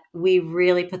that we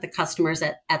really put the customers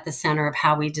at the center of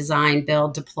how we design,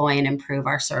 build, deploy, and improve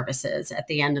our services at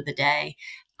the end of the day.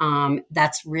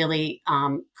 That's really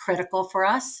critical for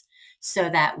us so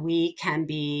that we can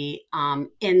be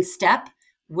in step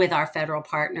with our federal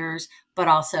partners, but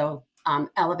also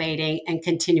elevating and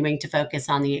continuing to focus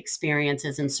on the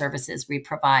experiences and services we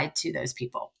provide to those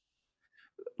people.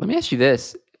 Let me ask you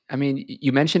this. I mean,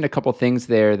 you mentioned a couple things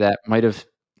there that might have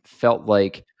felt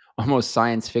like almost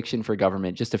science fiction for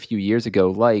government just a few years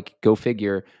ago, like, go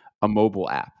figure, a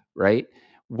mobile app, right?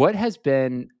 What has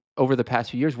been over the past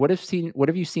few years? What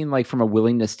have you seen like from a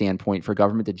willingness standpoint for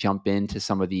government to jump into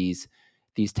some of these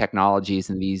technologies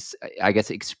and these, I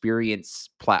guess, experience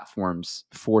platforms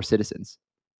for citizens?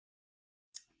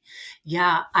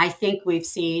 Yeah, I think we've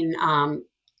seen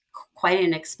quite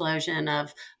an explosion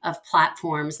of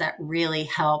platforms that really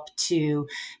help to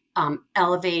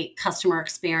elevate customer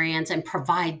experience and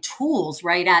provide tools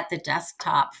right at the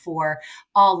desktop for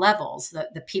all levels,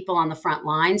 the people on the front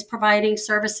lines providing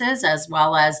services, as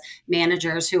well as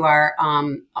managers who are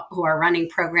running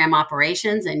program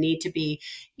operations and need to be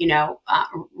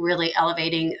really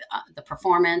elevating the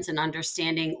performance and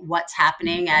understanding what's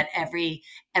happening at every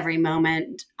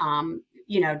moment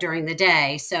during the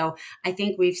day. So I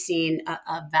think we've seen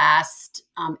a vast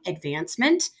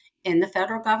advancement in the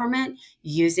federal government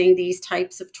using these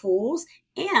types of tools,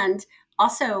 and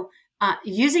also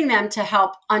using them to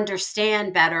help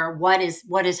understand better what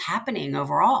is happening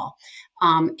overall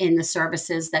in the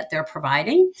services that they're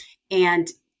providing,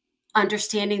 and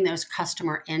understanding those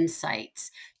customer insights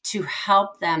to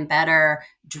help them better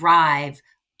drive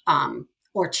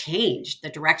or change the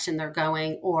direction they're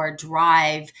going, or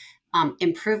drive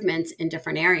improvements in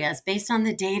different areas based on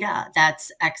the data that's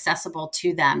accessible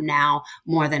to them now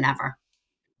more than ever.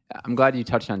 I'm glad you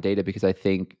touched on data because I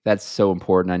think that's so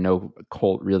important. I know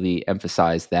Colt really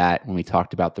emphasized that when we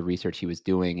talked about the research he was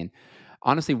doing. And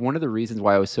honestly, one of the reasons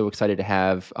why I was so excited to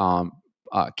have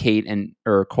Kate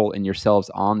or Colt and yourselves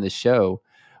on this show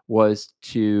was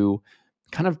to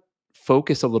kind of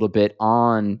focus a little bit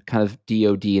on kind of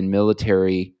DoD and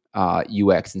military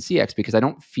UX and CX, because I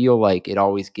don't feel like it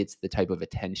always gets the type of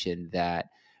attention that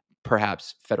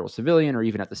perhaps federal civilian or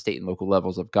even at the state and local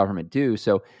levels of government do.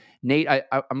 So, Nate,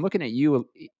 I'm looking at you.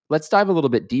 Let's dive a little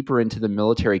bit deeper into the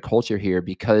military culture here,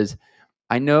 because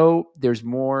I know there's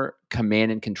more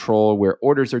command and control where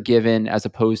orders are given as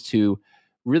opposed to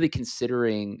really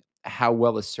considering how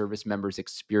well a service member's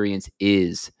experience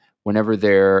is whenever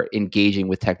they're engaging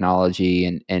with technology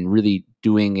and really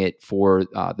doing it for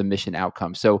the mission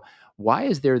outcome. So why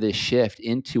is there this shift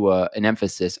into an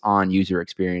emphasis on user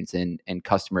experience and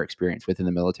customer experience within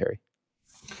the military?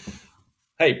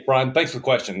 Hey, Brian, thanks for the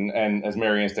question. And as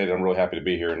Maryann stated, I'm really happy to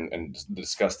be here and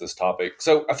discuss this topic.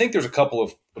 So I think there's a couple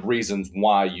of reasons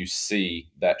why you see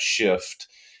that shift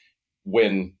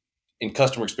when in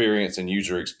customer experience and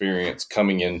user experience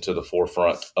coming into the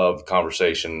forefront of the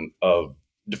conversation of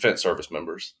defense service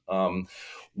members.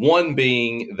 One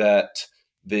being that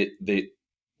the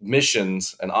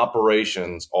missions and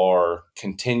operations are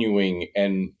continuing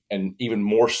and even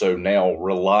more so now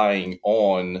relying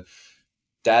on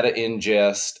data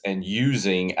ingest and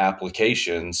using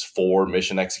applications for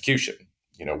mission execution.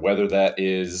 Whether that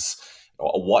is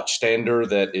a watchstander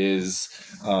that is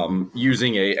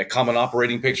using a common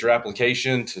operating picture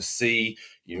application to see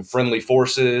friendly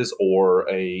forces, or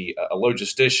a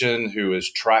logistician who is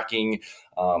tracking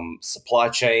supply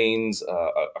chains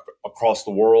across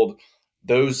the world.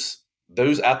 Those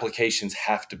applications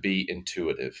have to be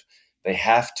intuitive. They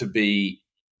have to be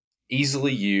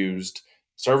easily used.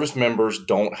 Service members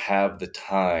don't have the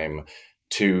time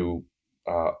to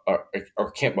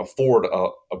or can't afford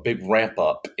a big ramp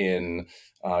up in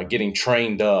getting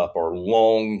trained up, or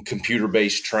long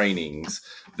computer-based trainings.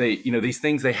 These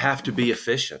things, they have to be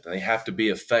efficient and they have to be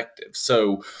effective.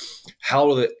 So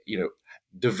how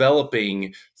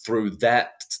developing through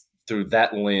that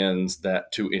lens,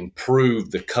 that to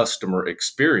improve the customer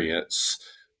experience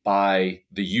by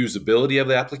the usability of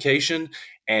the application,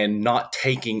 and not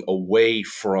taking away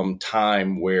from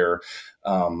time where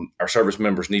our service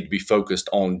members need to be focused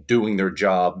on doing their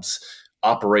jobs,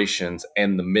 operations,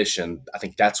 and the mission. I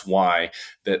think that's why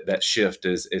that shift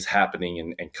is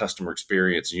happening, and customer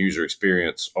experience and user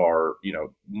experience are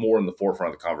more in the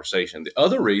forefront of the conversation. The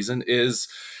other reason is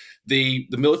the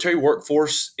military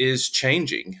workforce is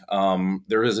changing.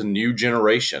 There is a new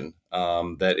generation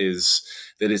that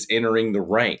is entering the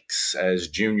ranks as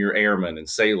junior airmen and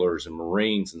sailors and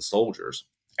Marines and soldiers.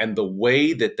 And the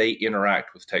way that they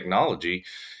interact with technology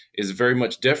is very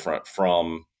much different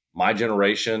from my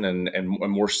generation and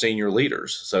more senior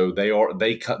leaders. So they are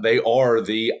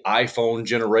the iPhone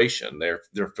generation.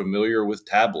 They're familiar with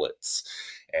tablets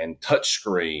and touch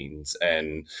screens,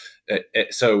 and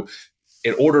so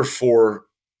in order for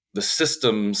the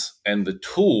systems and the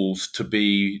tools to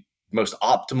be most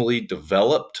optimally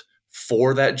developed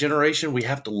for that generation, we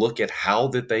have to look at how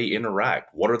that they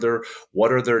interact. What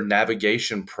are their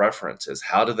navigation preferences?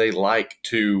 How do they like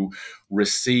to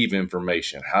receive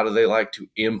information? How do they like to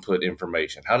input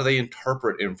information? How do they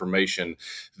interpret information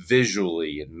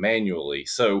visually and manually?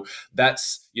 So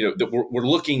that's that we're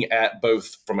looking at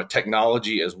both from a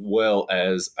technology as well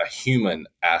as a human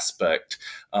aspect.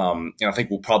 And I think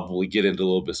we'll probably get into a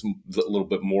little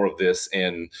bit more of this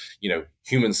in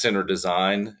human-centered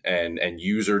design and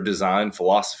user design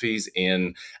philosophies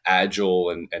in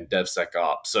Agile and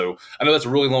DevSecOps. So I know that's a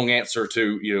really long answer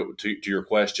to your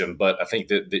question, but I think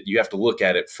that you have to look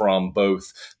at it from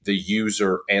both the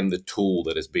user and the tool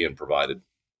that is being provided.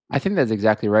 I think that's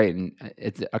exactly right, and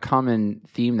it's a common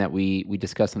theme that we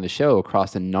discuss on the show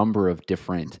across a number of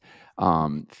different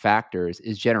factors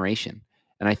is generation.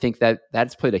 And I think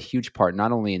that's played a huge part,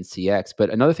 not only in CX, but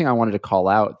another thing I wanted to call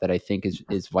out that I think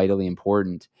is vitally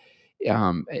important.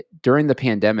 During the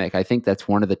pandemic, I think that's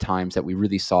one of the times that we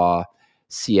really saw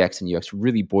CX and UX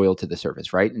really boil to the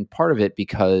surface, right? And part of it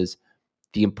because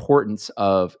the importance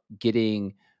of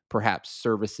getting perhaps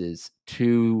services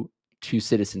to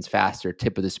citizens faster,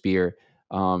 tip of the spear,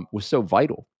 was so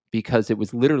vital, because it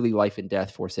was literally life and death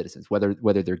for citizens, whether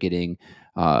they're getting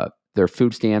their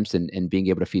food stamps and being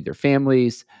able to feed their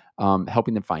families,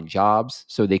 helping them find jobs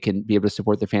so they can be able to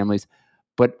support their families.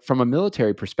 But from a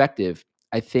military perspective,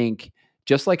 I think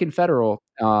just like in federal,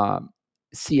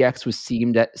 CX was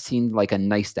seemed like a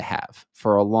nice to have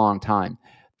for a long time.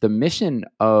 The mission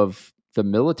of the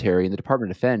military and the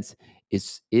Department of Defense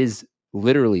is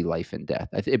literally life and death.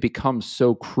 It becomes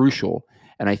so crucial,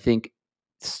 and I think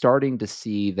starting to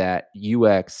see that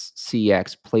UX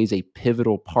CX plays a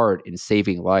pivotal part in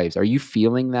saving lives. Are you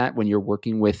feeling that when you're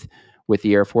working with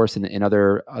the Air Force and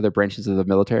other branches of the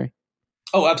military?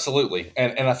 Oh, absolutely.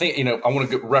 And I think, I want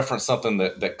to reference something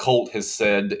that Colt has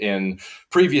said in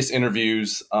previous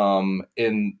interviews,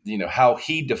 in, how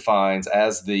he defines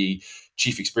as the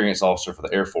chief experience officer for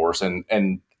the Air Force. And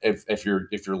if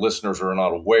your listeners are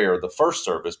not aware, the first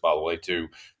service, by the way, to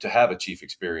have a chief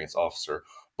experience officer.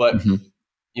 But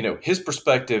his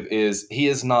perspective is he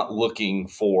is not looking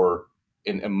for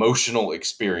an emotional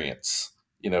experience.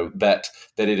 That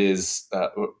it is.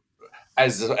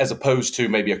 As opposed to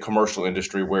maybe a commercial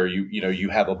industry where you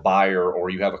have a buyer or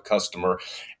you have a customer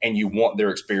and you want their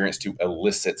experience to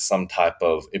elicit some type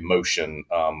of emotion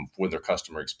with their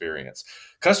customer experience.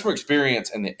 Customer experience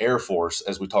in the Air Force,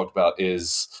 as we talked about,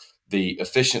 is the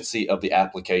efficiency of the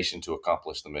application to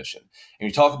accomplish the mission. And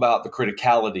you talk about the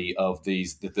criticality of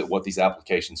what these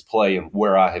applications play, and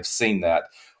where I have seen that,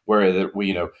 where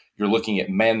you're looking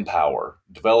at manpower,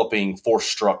 developing force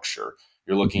structure,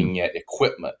 you're looking at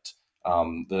equipment,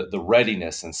 the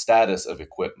readiness and status of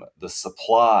equipment, the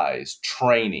supplies,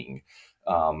 training,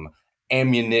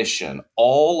 ammunition,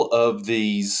 all of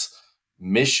these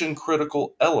mission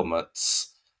critical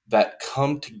elements that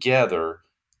come together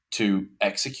to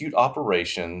execute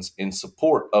operations in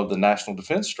support of the National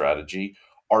Defense Strategy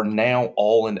are now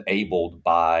all enabled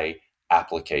by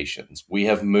applications. We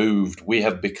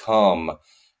have become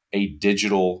a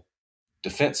digital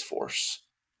defense force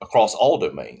across all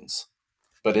domains.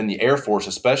 But in the Air Force,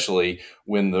 especially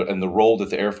and the role that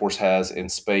the Air Force has in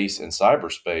space and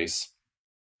cyberspace,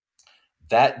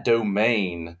 that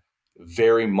domain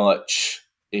very much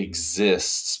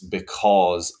exists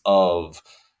because of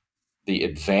the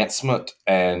advancement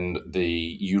and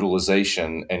the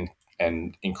utilization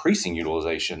and increasing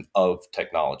utilization of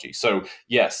technology. So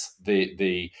yes,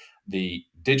 the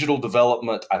digital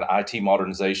development and IT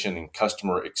modernization and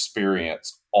customer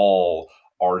experience all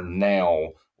are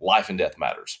now life and death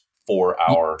matters for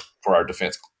our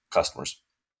defense customers.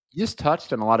 You just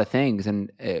touched on a lot of things.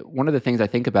 And one of the things I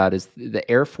think about is the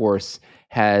Air Force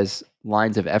has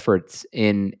lines of efforts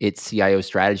in its CIO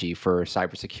strategy for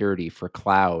cybersecurity, for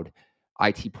cloud,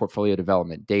 IT portfolio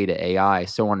development, data, AI,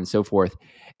 so on and so forth.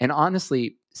 And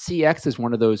honestly, CX is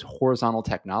one of those horizontal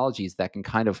technologies that can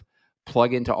kind of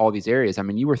plug into all these areas. I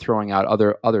mean, you were throwing out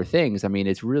other things. I mean,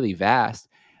 it's really vast.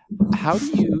 How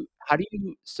do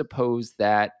you suppose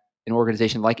that an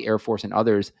organization like Air Force and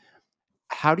others,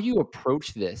 how do you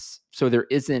approach this so there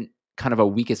isn't kind of a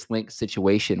weakest link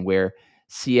situation where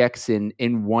CX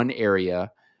in one area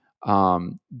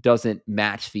doesn't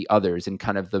match the others and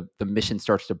kind of the mission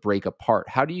starts to break apart?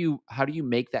 How do you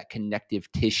make that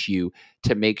connective tissue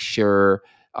to make sure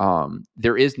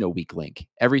there is no weak link?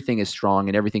 Everything is strong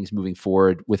and everything's moving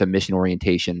forward with a mission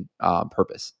orientation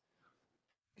purpose.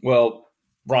 Well,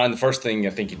 Brian, the first thing I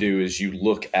think you do is you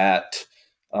look at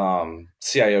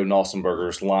CIO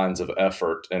Nossenberger's lines of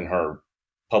effort in her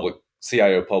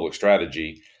CIO public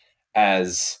strategy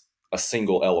as a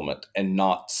single element and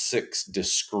not 6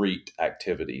 discrete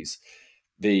activities.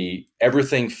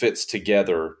 Everything fits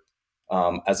together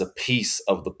as a piece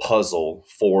of the puzzle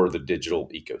for the digital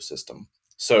ecosystem.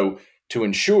 So to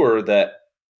ensure that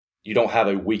you don't have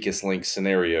a weakest link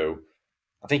scenario,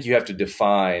 I think you have to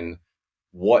define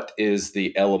what is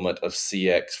the element of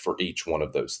CX for each one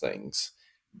of those things.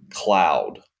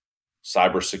 Cloud,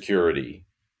 cybersecurity,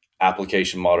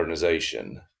 application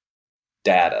modernization,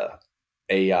 data,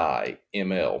 AI,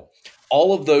 ML.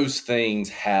 All of those things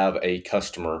have a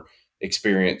customer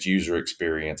experience, user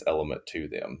experience element to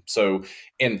them. So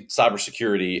in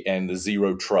cybersecurity and the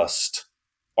zero trust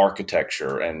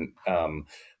architecture, and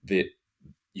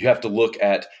you have to look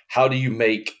at how do you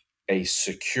make a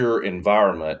secure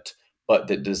environment, but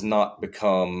that does not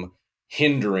become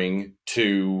hindering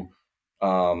to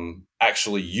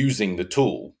actually using the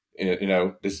tool.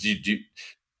 You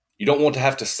don't want to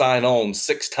have to sign on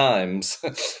 6 times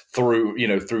through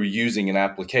using an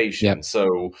application. Yep.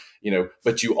 So,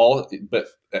 but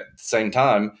at the same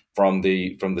time, from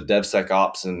the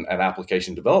DevSecOps and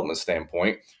application development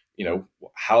standpoint,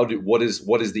 what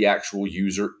is the actual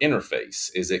user interface?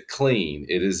 Is it clean?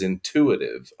 It is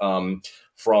intuitive.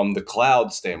 From the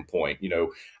cloud standpoint,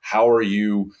 how are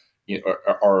you,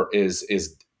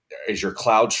 is your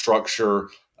cloud structure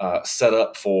set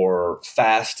up for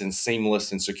fast and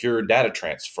seamless and secure data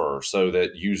transfer so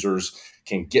that users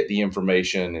can get the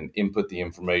information and input the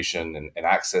information and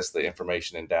access the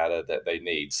information and data that they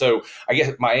need? So I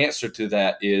guess my answer to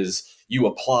that is you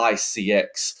apply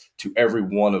CX to every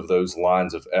one of those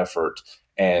lines of effort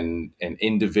and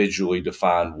individually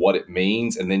define what it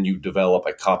means. And then you develop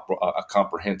a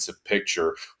comprehensive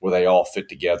picture where they all fit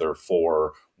together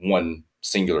for one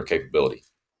singular capability.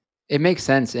 It makes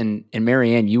sense. And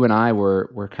Maryann, you and I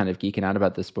were kind of geeking out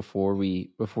about this before we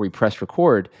pressed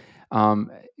record.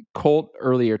 Colt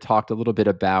earlier talked a little bit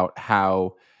about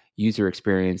how user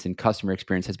experience and customer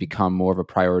experience has become more of a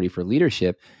priority for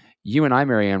leadership. you and I,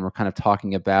 Maryann, were kind of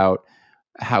talking about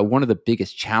how one of the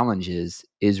biggest challenges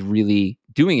is really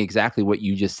doing exactly what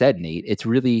you just said, Nate. It's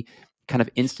really kind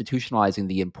of institutionalizing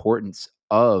the importance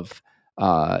of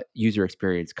user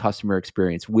experience, customer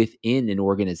experience within an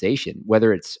organization,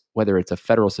 whether it's a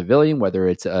federal civilian, whether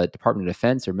it's a Department of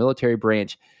Defense or military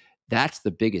branch. That's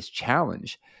the biggest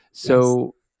challenge. Yes.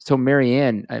 So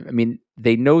Maryann, I mean,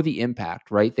 they know the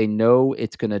impact, right? They know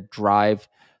it's going to drive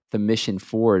the mission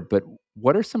forward. But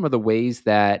what are some of the ways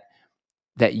that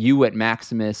you at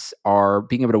Maximus are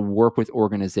being able to work with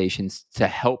organizations to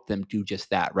help them do just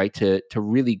that, right? To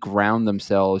really ground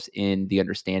themselves in the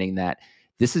understanding that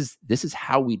this is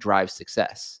how we drive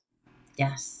success.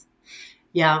 Yes.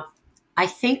 Yeah. I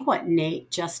think what Nate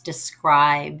just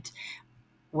described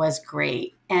was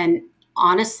great. And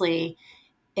honestly,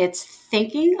 it's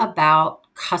thinking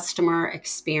about customer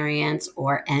experience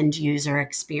or end user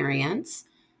experience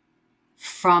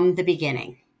from the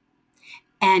beginning.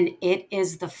 And it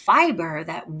is the fiber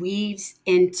that weaves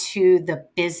into the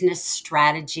business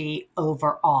strategy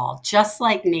overall, just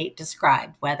like Nate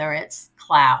described, whether it's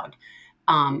cloud,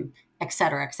 um, et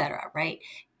cetera, right?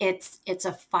 It's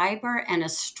a fiber and a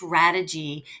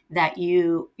strategy that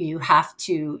you have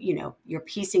to, you're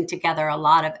piecing together a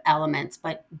lot of elements,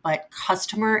 but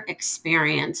customer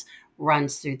experience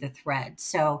runs through the thread.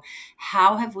 So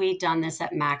how have we done this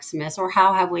at Maximus, or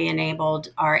how have we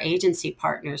enabled our agency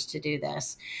partners to do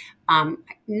this?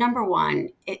 Number one,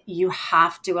 you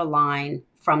have to align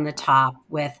from the top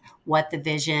with what the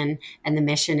vision and the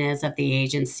mission is of the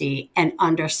agency and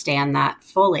understand that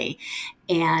fully.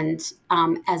 And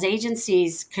as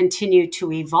agencies continue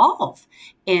to evolve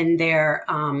in their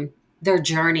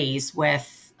journeys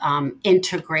with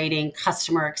integrating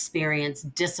customer experience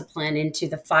discipline into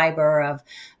the fiber of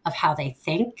how they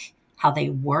think, how they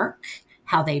work,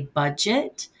 how they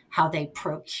budget, how they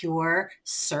procure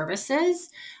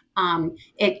services.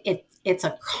 It's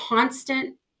a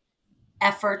constant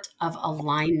effort of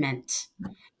alignment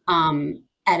at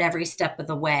every step of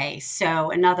the way.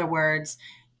 So, in other words,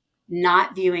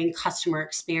 not viewing customer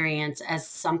experience as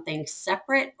something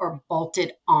separate or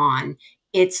bolted on.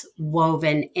 It's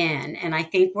woven in. And I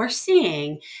think we're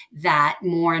seeing that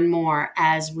more and more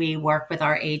as we work with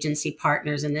our agency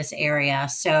partners in this area.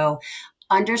 So,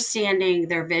 understanding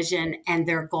their vision and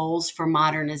their goals for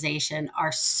modernization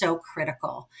are so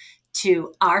critical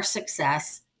to our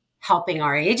success, helping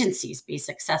our agencies be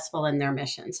successful in their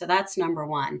mission. So, that's number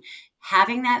one.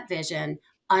 Having that vision,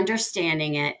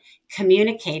 understanding it,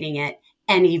 communicating it,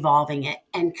 and evolving it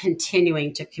and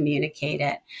continuing to communicate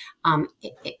it,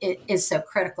 it is so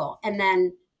critical. And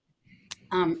then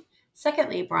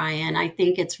secondly, Brian, I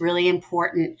think it's really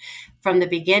important from the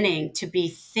beginning to be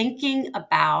thinking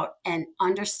about and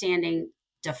understanding,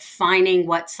 defining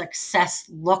what success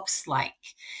looks like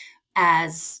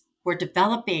as we're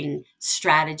developing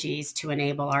strategies to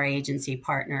enable our agency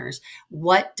partners.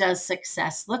 What does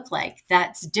success look like?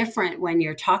 That's different when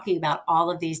you're talking about all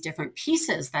of these different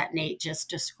pieces that Nate just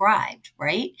described,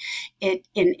 right?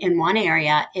 In one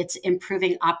area, it's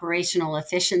improving operational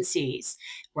efficiencies,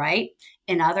 right?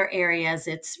 In other areas,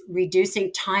 it's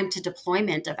reducing time to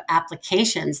deployment of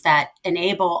applications that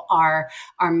enable our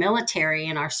military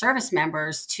and our service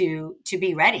members to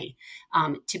be ready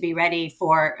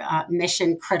for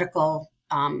mission critical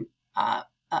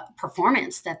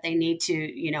performance that they need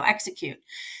to execute.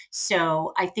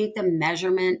 So I think the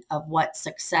measurement of what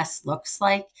success looks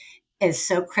like is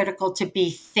so critical, to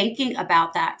be thinking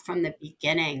about that from the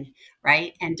beginning,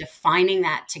 right? And defining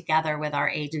that together with our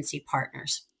agency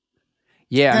partners.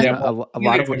 Yeah, I The, mean, Yeah, a well,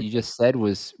 lot of what you just said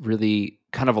was really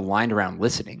kind of aligned around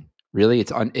listening. Really,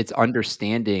 it's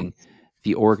understanding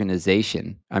the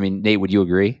organization. I mean, Nate, would you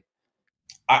agree?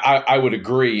 I would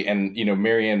agree. And,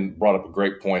 Maryann brought up a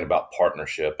great point about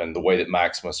partnership and the way that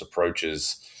Maximus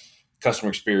approaches customer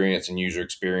experience and user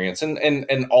experience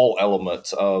and all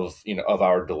elements of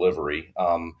our delivery.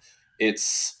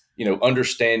 It's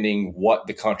understanding what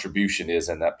the contribution is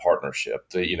in that partnership.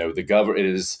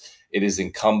 It is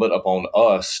incumbent upon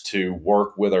us to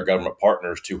work with our government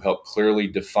partners to help clearly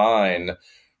define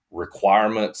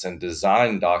requirements and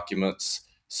design documents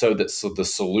so the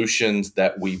solutions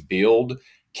that we build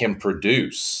can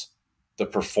produce the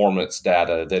performance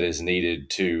data that is needed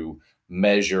to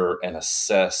measure and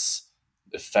assess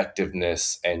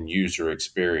effectiveness and user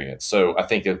experience. So I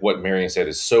think that what Maryann said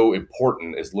is so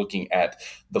important, is looking at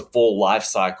the full life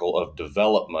cycle of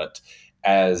development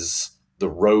as the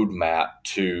roadmap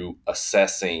to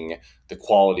assessing the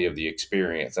quality of the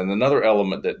experience. And another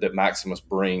element that Maximus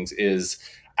brings is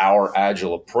our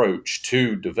agile approach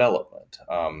to development.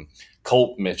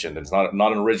 Colt mentioned, and it's not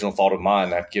an original thought of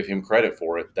mine, I have to give him credit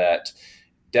for it, that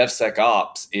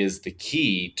DevSecOps is the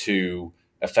key to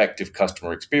effective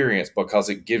customer experience because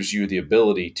it gives you the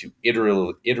ability to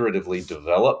iteratively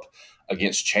develop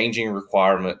against changing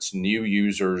requirements, new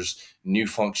users, new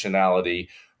functionality,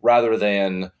 rather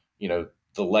than,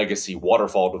 the legacy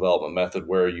waterfall development method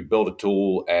where you build a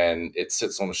tool and it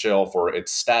sits on the shelf or it's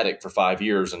static for 5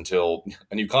 years until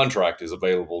a new contract is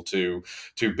available to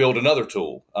build another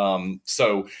tool.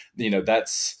 So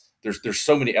there's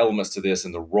so many elements to this,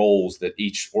 and the roles that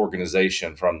each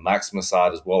organization from Maximus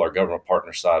side as well our government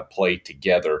partner side play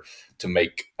together to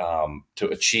make to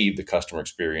achieve the customer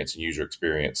experience and user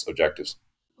experience objectives.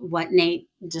 What Nate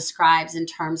describes in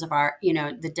terms of our,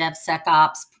 the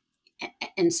DevSecOps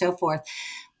and so forth.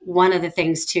 One of the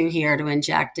things too here to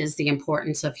inject is the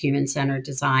importance of human-centered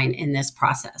design in this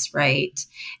process, right?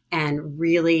 And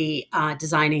really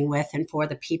designing with and for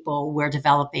the people we're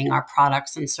developing our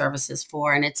products and services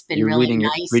for. And it's been You're really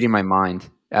nice. reading my mind.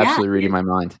 Absolutely reading my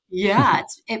mind. Yeah,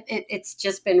 it's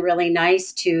just been really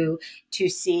nice to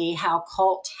see how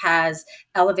Colt has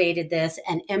elevated this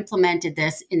and implemented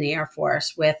this in the Air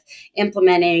Force with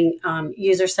implementing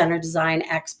user-centered design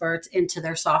experts into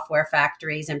their software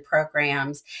factories and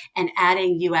programs, and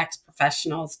adding UX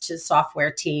professionals to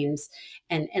software teams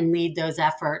and lead those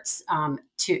efforts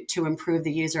to improve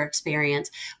the user experience.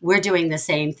 We're doing the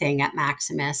same thing at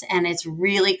Maximus, and it's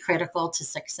really critical to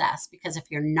success, because if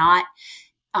you're not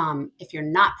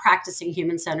practicing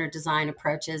human-centered design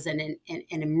approaches and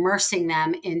immersing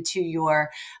them into your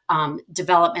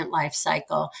development life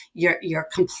cycle, you're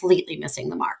completely missing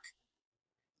the mark.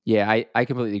 Yeah, I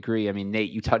completely agree. I mean,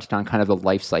 Nate, you touched on kind of the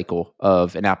life cycle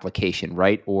of an application,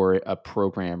 right? Or a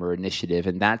program or initiative.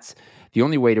 And that's the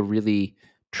only way to really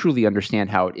truly understand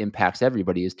how it impacts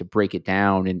everybody, is to break it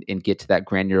down and get to that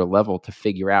granular level to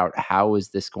figure out, how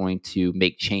is this going to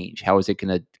make change? How is it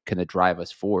going to drive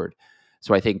us forward?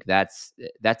 So I think that's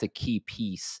a key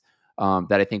piece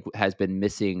that I think has been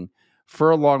missing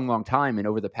for a long, long time. And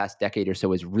over the past decade or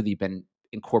so has really been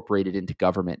incorporated into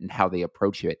government and how they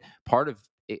approach it. Part of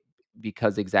it,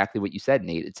 because exactly what you said,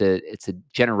 Nate, it's a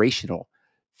generational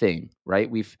thing, right?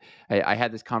 I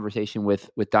had this conversation with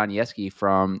Donieski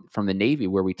from the Navy,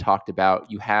 where we talked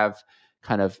about, you have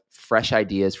kind of fresh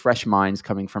ideas, fresh minds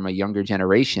coming from a younger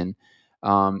generation,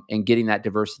 and getting that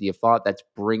diversity of thought that's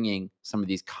bringing some of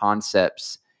these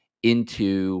concepts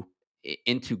into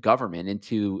government,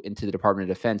 into the Department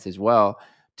of Defense as well,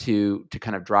 to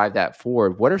kind of drive that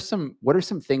forward. What are some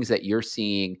things that you're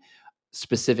seeing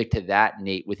specific to that,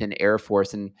 Nate, within Air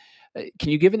Force? And can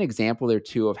you give an example or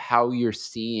two of how you're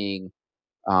seeing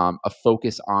a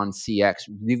focus on CX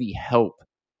really help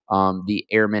the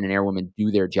airmen and airwomen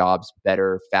do their jobs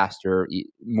better, faster,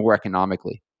 more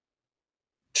economically?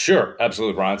 Sure,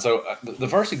 absolutely, Brian. So the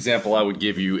first example I would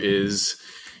give you is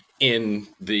in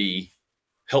the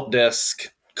help desk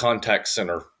contact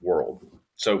center world.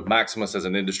 So Maximus, as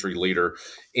an industry leader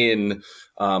in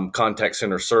contact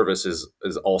center service, is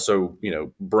also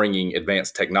bringing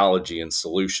advanced technology and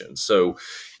solutions. So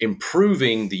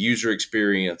improving the user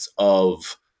experience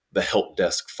of the help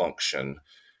desk function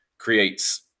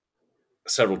creates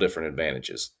several different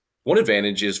advantages. One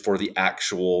advantage is for the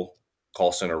actual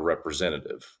call center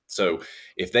representative. So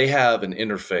if they have an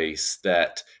interface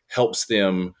that helps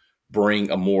them bring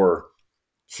a more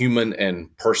human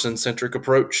and person-centric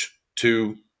approach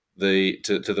to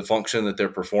the function that they're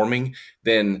performing,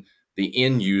 then the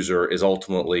end user is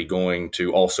ultimately going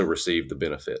to also receive the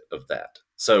benefit of that.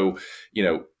 So,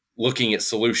 looking at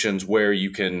solutions where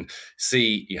you can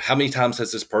see how many times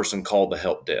has this person called the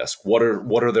help desk, what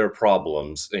are their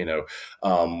problems,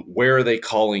 where are they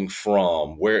calling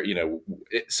from, where,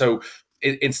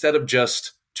 instead of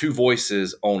just two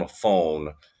voices on a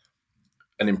phone,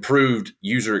 an improved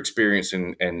user experience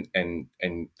and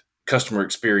customer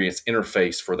experience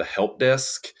interface for the help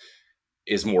desk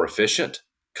is more efficient,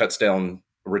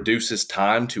 reduces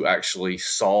time to actually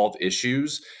solve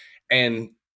issues.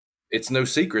 And it's no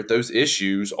secret those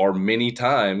issues are many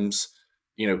times,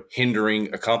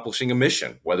 hindering accomplishing a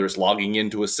mission, whether it's logging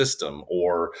into a system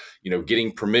or,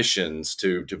 getting permissions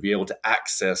to be able to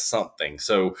access something.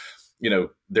 So,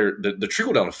 the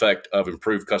trickle down effect of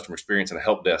improved customer experience in a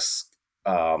help desk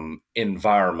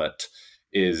environment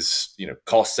is,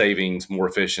 cost savings, more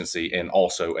efficiency, and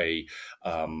also a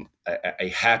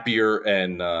happier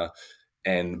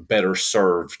and better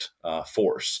served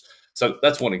force. So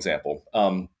that's one example.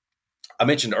 I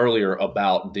mentioned earlier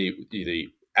about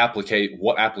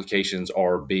what applications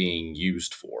are being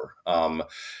used for.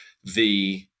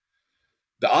 The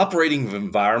operating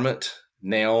environment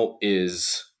now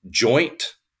is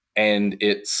joint and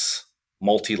it's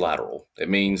multilateral. It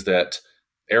means that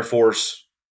Air Force,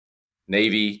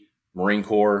 Navy, Marine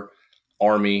Corps,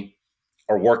 Army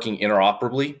are working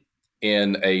interoperably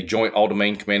in a joint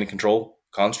all-domain command and control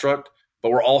construct, but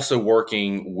we're also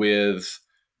working with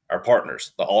our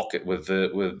partners, with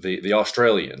the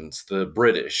Australians, the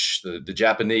British, the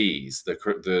Japanese,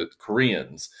 the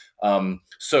Koreans.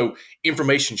 So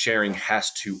information sharing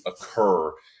has to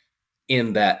occur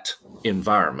in that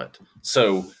environment.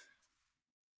 So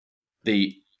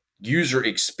the user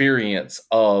experience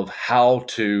of how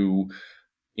to,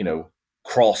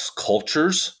 cross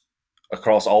cultures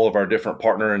across all of our different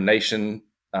partner and nation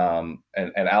and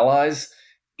allies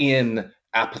in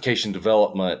application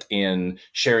development, in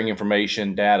sharing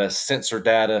information, data, sensor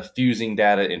data, fusing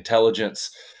data,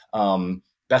 intelligence.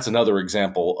 That's another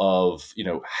example of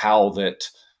how that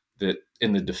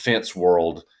in the defense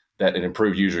world that an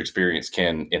improved user experience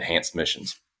can enhance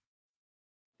missions.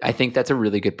 I think that's a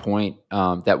really good point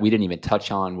that we didn't even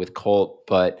touch on with Colt,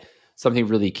 but something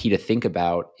really key to think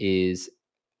about is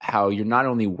how you're not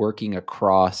only working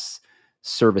across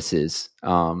services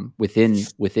within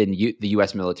the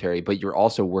U.S. military, but you're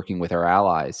also working with our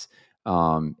allies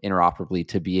interoperably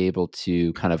to be able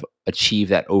to kind of achieve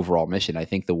that overall mission. I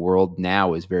think the world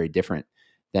now is very different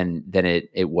than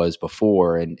it was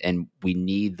before, and we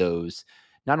need those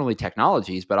not only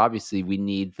technologies, but obviously we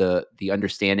need the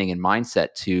understanding and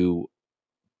mindset to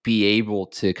be able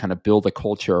to kind of build a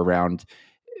culture around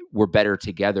we're better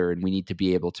together, and we need to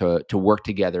be able to work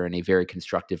together in a very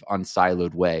constructive,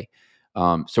 unsiloed way.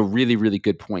 So really, really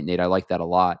good point, Nate. I like that a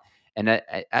lot. And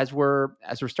as we're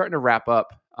starting to wrap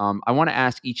up, I want to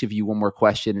ask each of you one more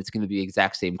question. It's going to be the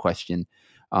exact same question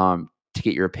to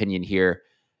get your opinion here,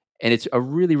 and it's a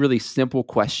really, really simple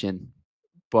question,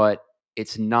 but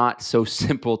it's not so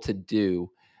simple to do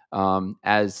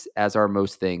as are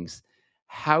most things.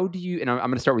 How do you? And I'm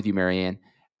going to start with you, Maryann.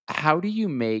 How do you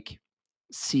make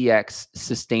CX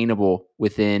sustainable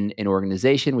within an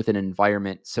organization, within an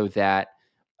environment, so that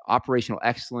operational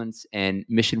excellence and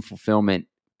mission fulfillment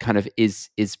kind of is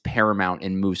paramount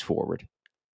and moves forward?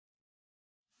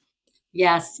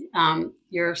 Yes,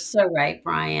 you're so right,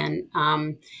 Brian.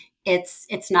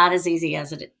 It's not as easy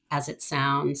as it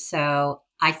sounds. So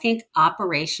I think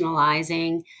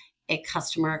operationalizing a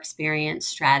customer experience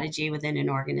strategy within an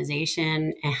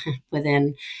organization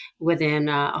and within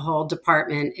a whole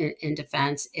department in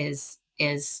defense is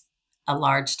a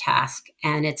large task,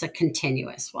 and it's a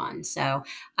continuous one. So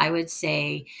I would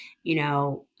say,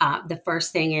 the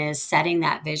first thing is setting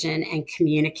that vision and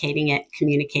communicating it,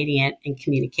 and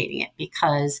communicating it.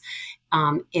 Because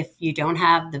if you don't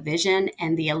have the vision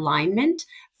and the alignment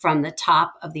from the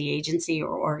top of the agency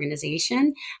or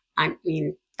organization, I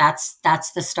mean, that's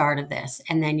the start of this.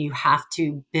 And then you have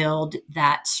to build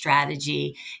that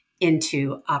strategy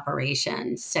into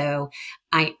operations. So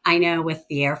I know with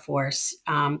the Air Force,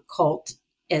 Colt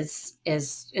is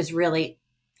really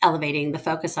elevating the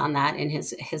focus on that in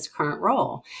his current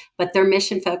role. But they're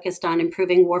mission focused on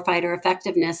improving warfighter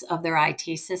effectiveness of their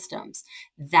IT systems.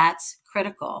 That's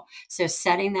critical. So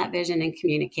setting that vision and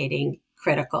communicating,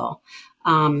 critical.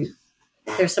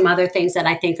 There's some other things that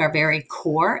I think are very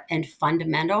core and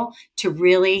fundamental to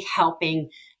really helping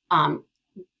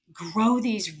grow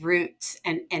these roots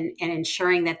and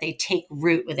ensuring that they take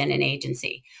root within an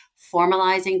agency.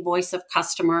 Formalizing voice of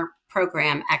customer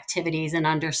program activities and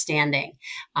understanding.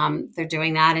 They're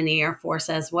doing that in the Air Force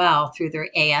as well through their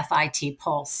AFIT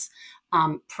Pulse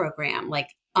program,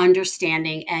 like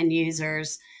understanding end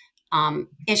users'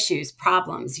 issues,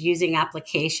 problems, using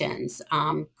applications,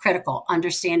 critical,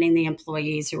 understanding the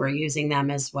employees who are using them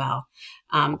as well.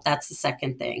 That's the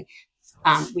second thing.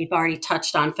 We've already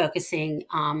touched on focusing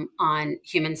on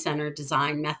human-centered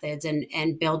design methods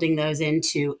and building those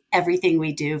into everything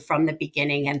we do from the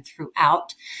beginning and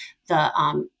throughout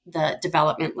the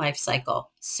development life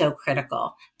cycle. So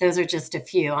critical. Those are just a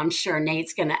few. I'm sure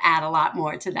Nate's going to add a lot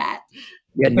more to that.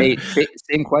 Yeah, Nate,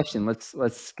 same question.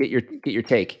 Let's get your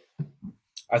take.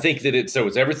 I think that it's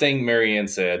everything Maryann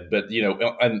said, but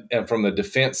and from the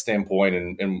defense standpoint,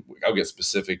 and I'll get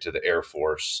specific to the Air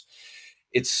Force,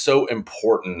 it's so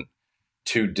important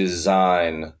to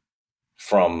design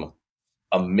from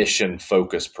a mission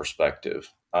focused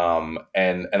perspective.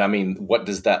 And I mean, what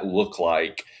does that look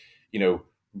like?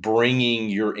 Bringing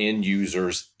your end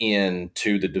users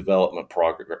into the development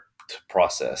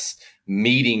process,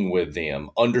 meeting with them,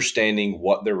 understanding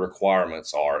what their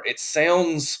requirements are. It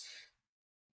sounds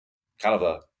kind of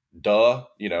a duh,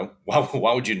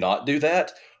 why would you not do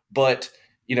that? But,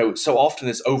 so often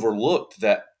it's overlooked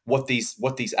that what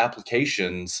these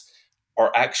applications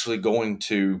are actually going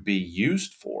to be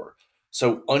used for.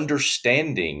 So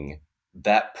understanding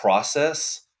that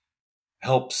process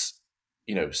helps,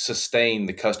 sustain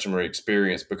the customer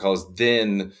experience, because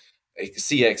then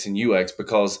CX and UX,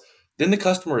 because then the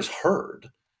customer is heard.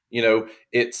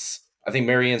 It's, I think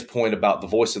Maryann's point about the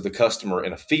voice of the customer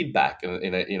in a feedback,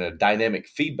 in a dynamic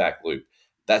feedback loop,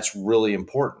 that's really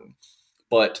important.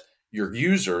 But your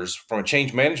users, from a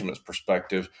change management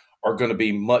perspective, are going to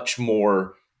be much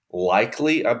more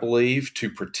likely, I believe, to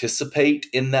participate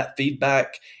in that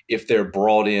feedback if they're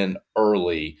brought in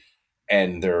early,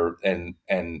 and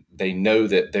they know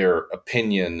that their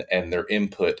opinion and their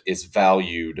input is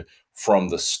valued from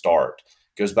the start.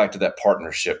 Goes back to that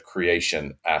partnership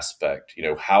creation aspect.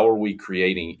 How are we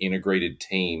creating integrated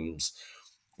teams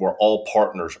where all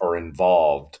partners are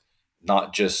involved,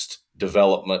 not just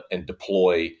development and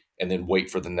deploy and then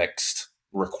wait for the next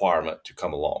requirement to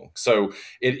come along? So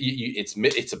it's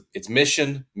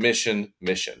mission.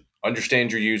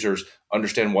 Understand your users,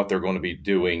 understand what they're going to be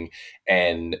doing,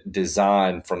 and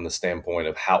design from the standpoint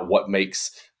of what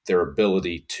makes their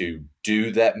ability to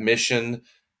do that mission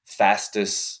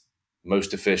fastest,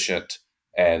 most efficient,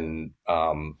 and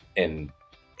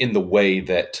in the way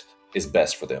that is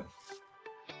best for them.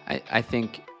 I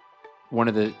think one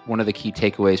of the key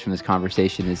takeaways from this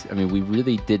conversation is, we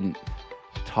really didn't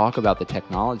talk about the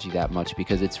technology that much,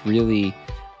 because it's really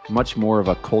much more of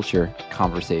a culture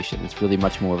conversation. It's really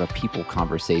much more of a people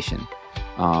conversation.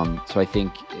 So I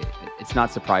think it's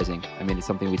not surprising. It's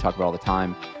something we talk about all the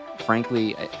time.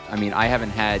 Frankly, I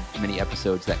haven't had many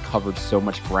episodes that covered so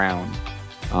much ground.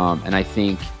 And I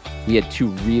think we had two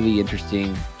really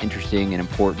interesting and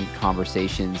important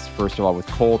conversations. First of all, with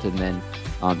Colt, and then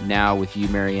now with you,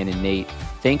 Maryann and Nate.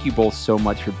 Thank you both so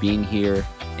much for being here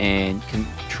and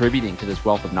contributing to this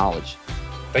wealth of knowledge.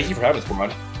 Thank you for having us,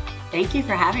 Brian. Thank you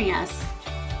for having us.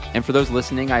 And for those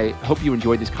listening, I hope you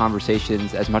enjoyed these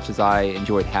conversations as much as I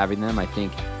enjoyed having them. I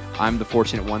think I'm the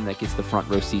fortunate one that gets the front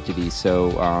row seat to these.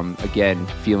 So again,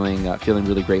 feeling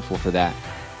really grateful for that.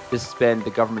 This has been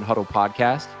the Government Huddle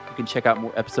podcast. You can check out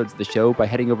more episodes of the show by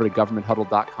heading over to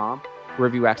governmenthuddle.com,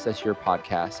 wherever you access your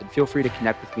podcasts. And feel free to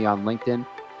connect with me on LinkedIn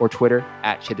or Twitter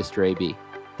 @ChittisterAB.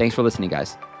 Thanks for listening,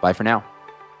 guys. Bye for now.